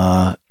then,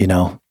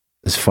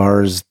 as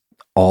far as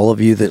all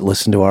of you that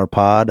listen to our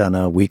pod on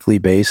a weekly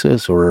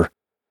basis, or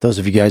those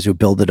of you guys who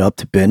build it up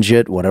to binge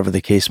it, whatever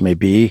the case may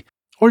be,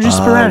 or just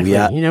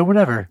sporadically,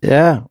 whatever.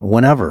 Yeah,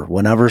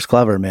 whenever's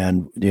clever,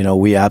 man.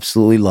 We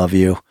absolutely love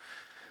you.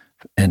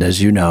 And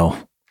as you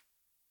know,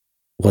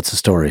 what's the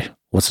story?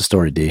 What's the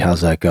story, D?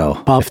 How's that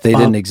go? If they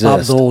didn't exist,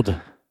 Bob's old.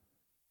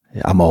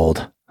 I'm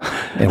old.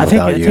 And I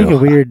think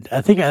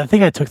I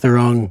think I took the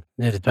wrong.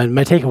 My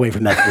takeaway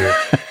from that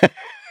weird.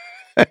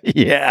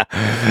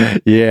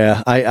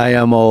 yeah. I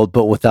am old,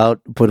 but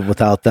without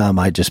them,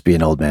 I'd just be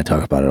an old man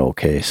talking about an old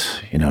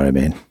case. You know what I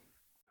mean?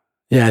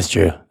 Yeah, that's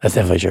true. That's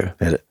definitely true.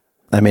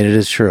 It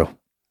is true.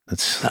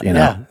 It's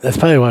Yeah, that's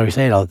probably why we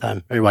say it all the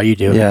time, or why you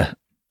do. Yeah,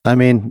 I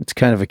mean, it's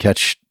kind of a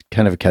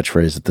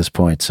catchphrase at this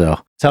point. So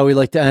that's how we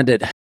like to end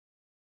it.